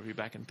first movie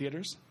back in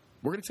theaters.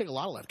 We're going to take a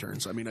lot of left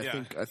turns. I mean,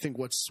 I think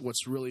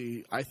what's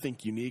really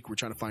unique. We're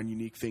trying to find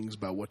unique things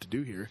about what to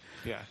do here.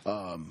 Yeah.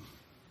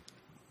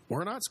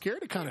 We're not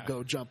scared to kind of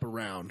go jump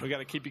around. We got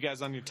to keep you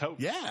guys on your toes.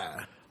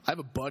 Yeah. I have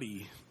a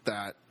buddy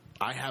that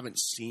I haven't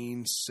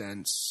seen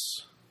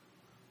since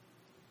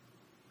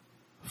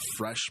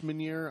freshman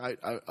year.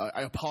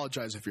 I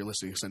apologize if you're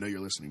listening, because I know you're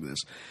listening to this.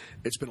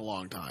 It's been a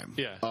long time.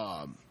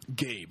 Yeah.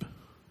 Gabe,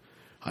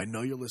 I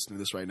know you're listening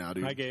to this right now,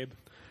 dude. Hi, Gabe.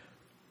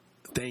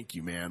 Thank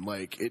you, man.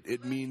 Like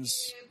it means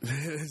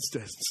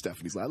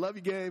Stephanie's like, I love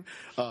you, Gabe.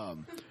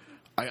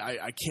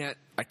 I can't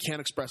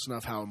express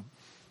enough how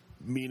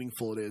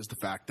meaningful it is, the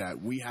fact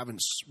that we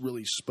haven't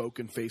really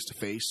spoken face to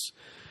face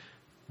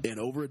in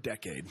over a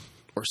decade,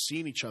 or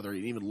seen each other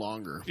in even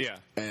longer. Yeah.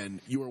 And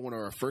you are one of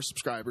our first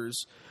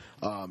subscribers.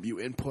 You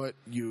input,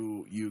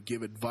 you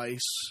give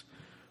advice.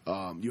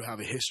 You have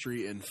a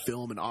history in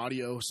film and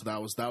audio, so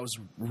that was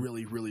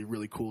really, really,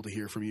 really cool to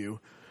hear from you.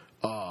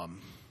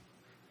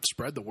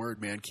 Spread the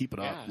word, man. Keep it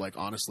up. Like,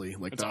 honestly,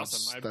 like It's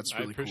awesome. that's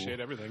really cool. I appreciate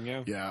cool. everything.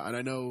 Yeah. Yeah, and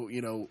I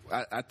know,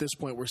 at this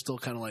point we're still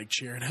kind of like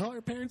cheering. Hell, our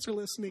parents are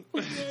listening.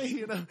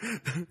 Yay,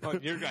 Well,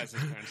 your guys'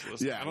 parents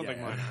listen. Yeah, I don't think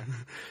mine are.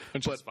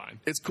 Which is fine.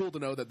 It's cool to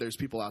know that there's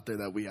people out there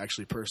that we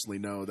actually personally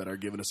know that are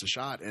giving us a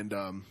shot, and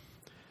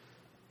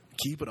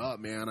keep it up,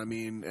 man. I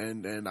mean,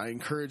 and I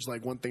encourage,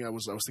 like, one thing I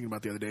was thinking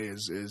about the other day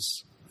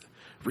is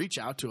reach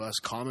out to us,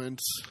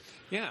 comment,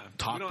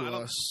 talk to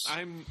us.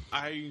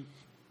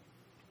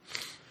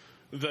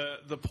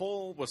 The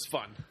poll was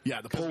fun.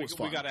 Yeah, the poll was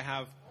fun.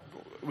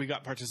 We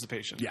got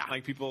participation. Yeah,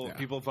 like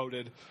people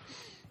voted,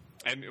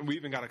 and we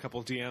even got a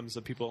couple of DMs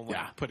of people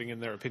putting in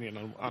their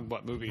opinion on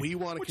what movie. We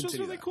want to continue. Which was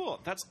really that.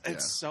 cool. That's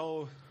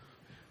a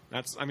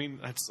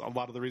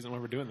lot of the reason why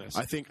we're doing this.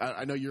 I think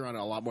I know you're on it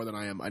a lot more than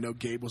I am. I know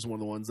Gabe was one of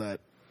the ones that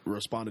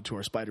responded to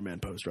our Spider-Man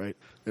post. Right,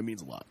 it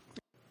means a lot.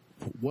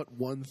 What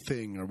one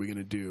thing are we going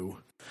to do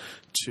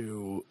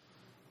to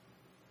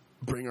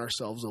bring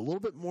ourselves a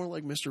little bit more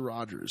like Mr.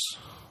 Rodgers?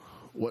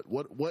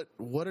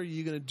 What are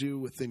you going to do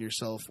within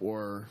yourself?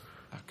 Or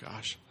oh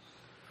gosh,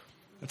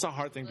 that's a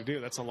hard thing to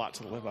do. That's a lot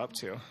to live up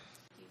to.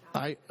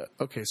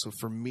 Okay, so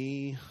for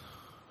me,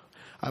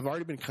 I've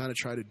already been kind of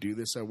trying to do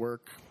this at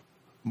work.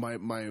 My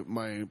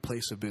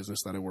place of business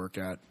that I work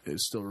at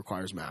still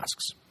requires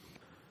masks,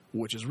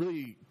 which is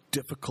really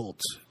difficult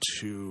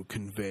to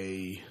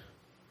convey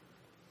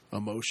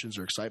emotions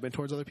or excitement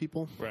towards other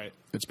people. Right.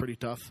 It's pretty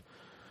tough.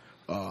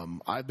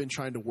 I've been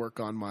trying to work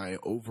on my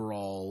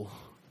overall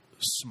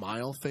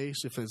smile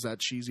face, if is that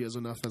cheesy as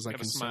enough as I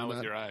can smile with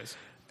that. your eyes.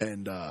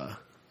 And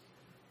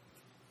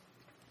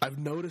I've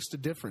noticed a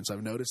difference.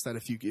 I've noticed that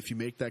if you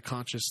make that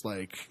conscious,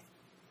 like,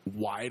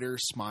 wider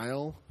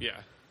smile,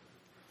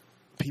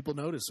 people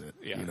notice it.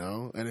 Yeah.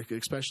 And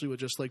especially with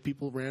just like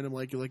people random,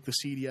 like the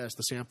CDS,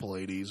 the sample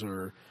ladies,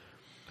 or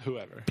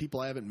whoever, people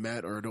I haven't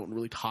met or don't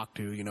really talk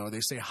to.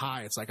 They say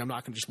hi. It's like I'm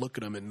not going to just look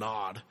at them and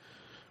nod,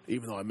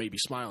 even though I may be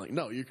smiling.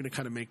 No, you're going to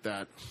kind of make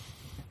that,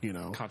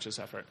 conscious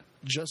effort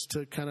just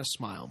to kind of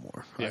smile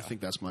more. Yeah. I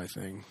think that's my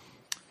thing.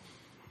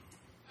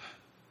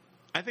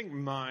 I think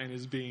mine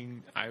is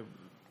being I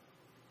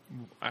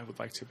would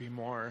like to be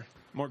more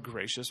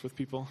gracious with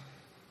people.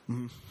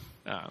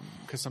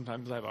 Because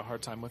sometimes I have a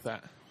hard time with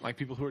that. Like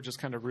people who are just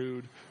kind of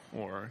rude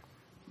or,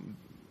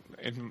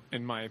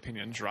 in my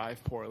opinion,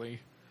 drive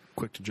poorly.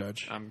 Quick to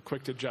judge. I'm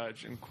quick to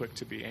judge and quick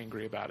to be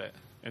angry about it.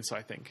 And so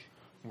I think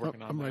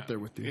working on I'm that. right there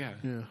with you. Yeah.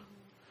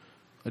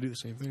 I do the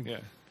same thing.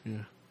 Yeah.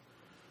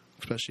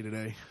 Especially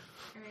today.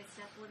 All right,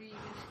 Steph, what are you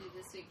going to do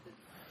this week with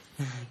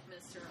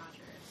Mr. Rodgers?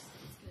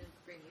 It's going to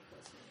bring you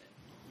closer to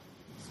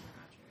Mr.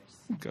 Rodgers.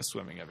 Go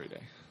swimming every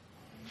day.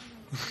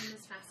 Swim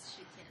as fast as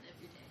you can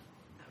every day.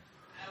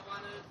 I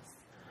want to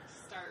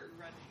start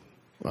running.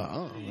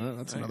 Wow,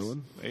 that's Nice. another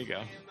one. There you go.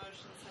 My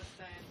emotions have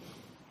been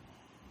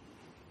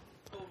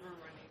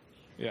overrunning me.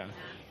 Yeah. And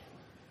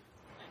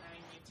I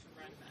need to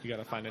run them. You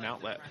gotta find an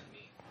Not let outlet. them run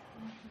me.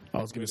 I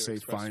was going to Way to say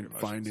express your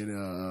finding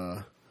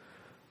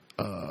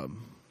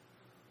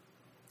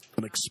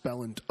an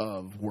expellent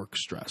of work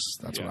stress.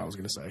 That's what I was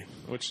going to say.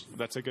 Which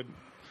that's a good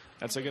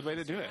way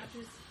to do it.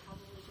 Rodgers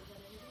probably did that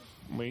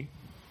every day.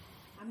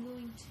 I'm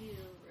going to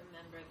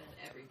remember that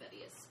everybody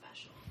is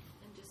special.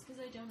 And just because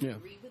I don't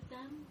agree with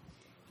them,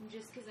 and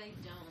just because I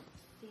don't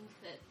think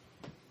that,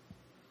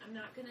 I'm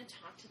not going to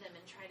talk to them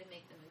and try to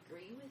make them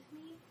agree with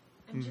me.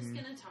 I'm just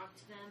going to talk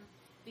to them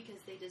because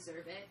they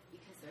deserve it,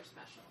 because they're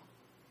special.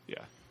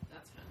 Yeah.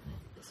 That's what I'm going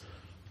to do this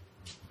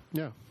week.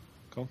 Yeah.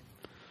 Cool.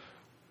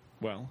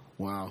 Well,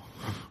 Wow.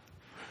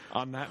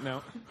 on that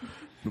note,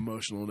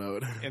 Emotional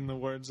note. in the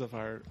words of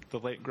the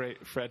late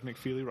great Fred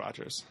McFeely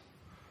Rodgers,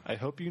 I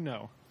hope you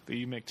know that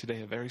you make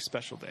today a very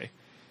special day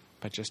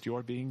by just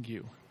your being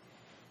you.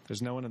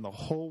 There's no one in the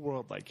whole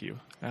world like you,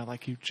 and I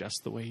like you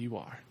just the way you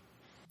are.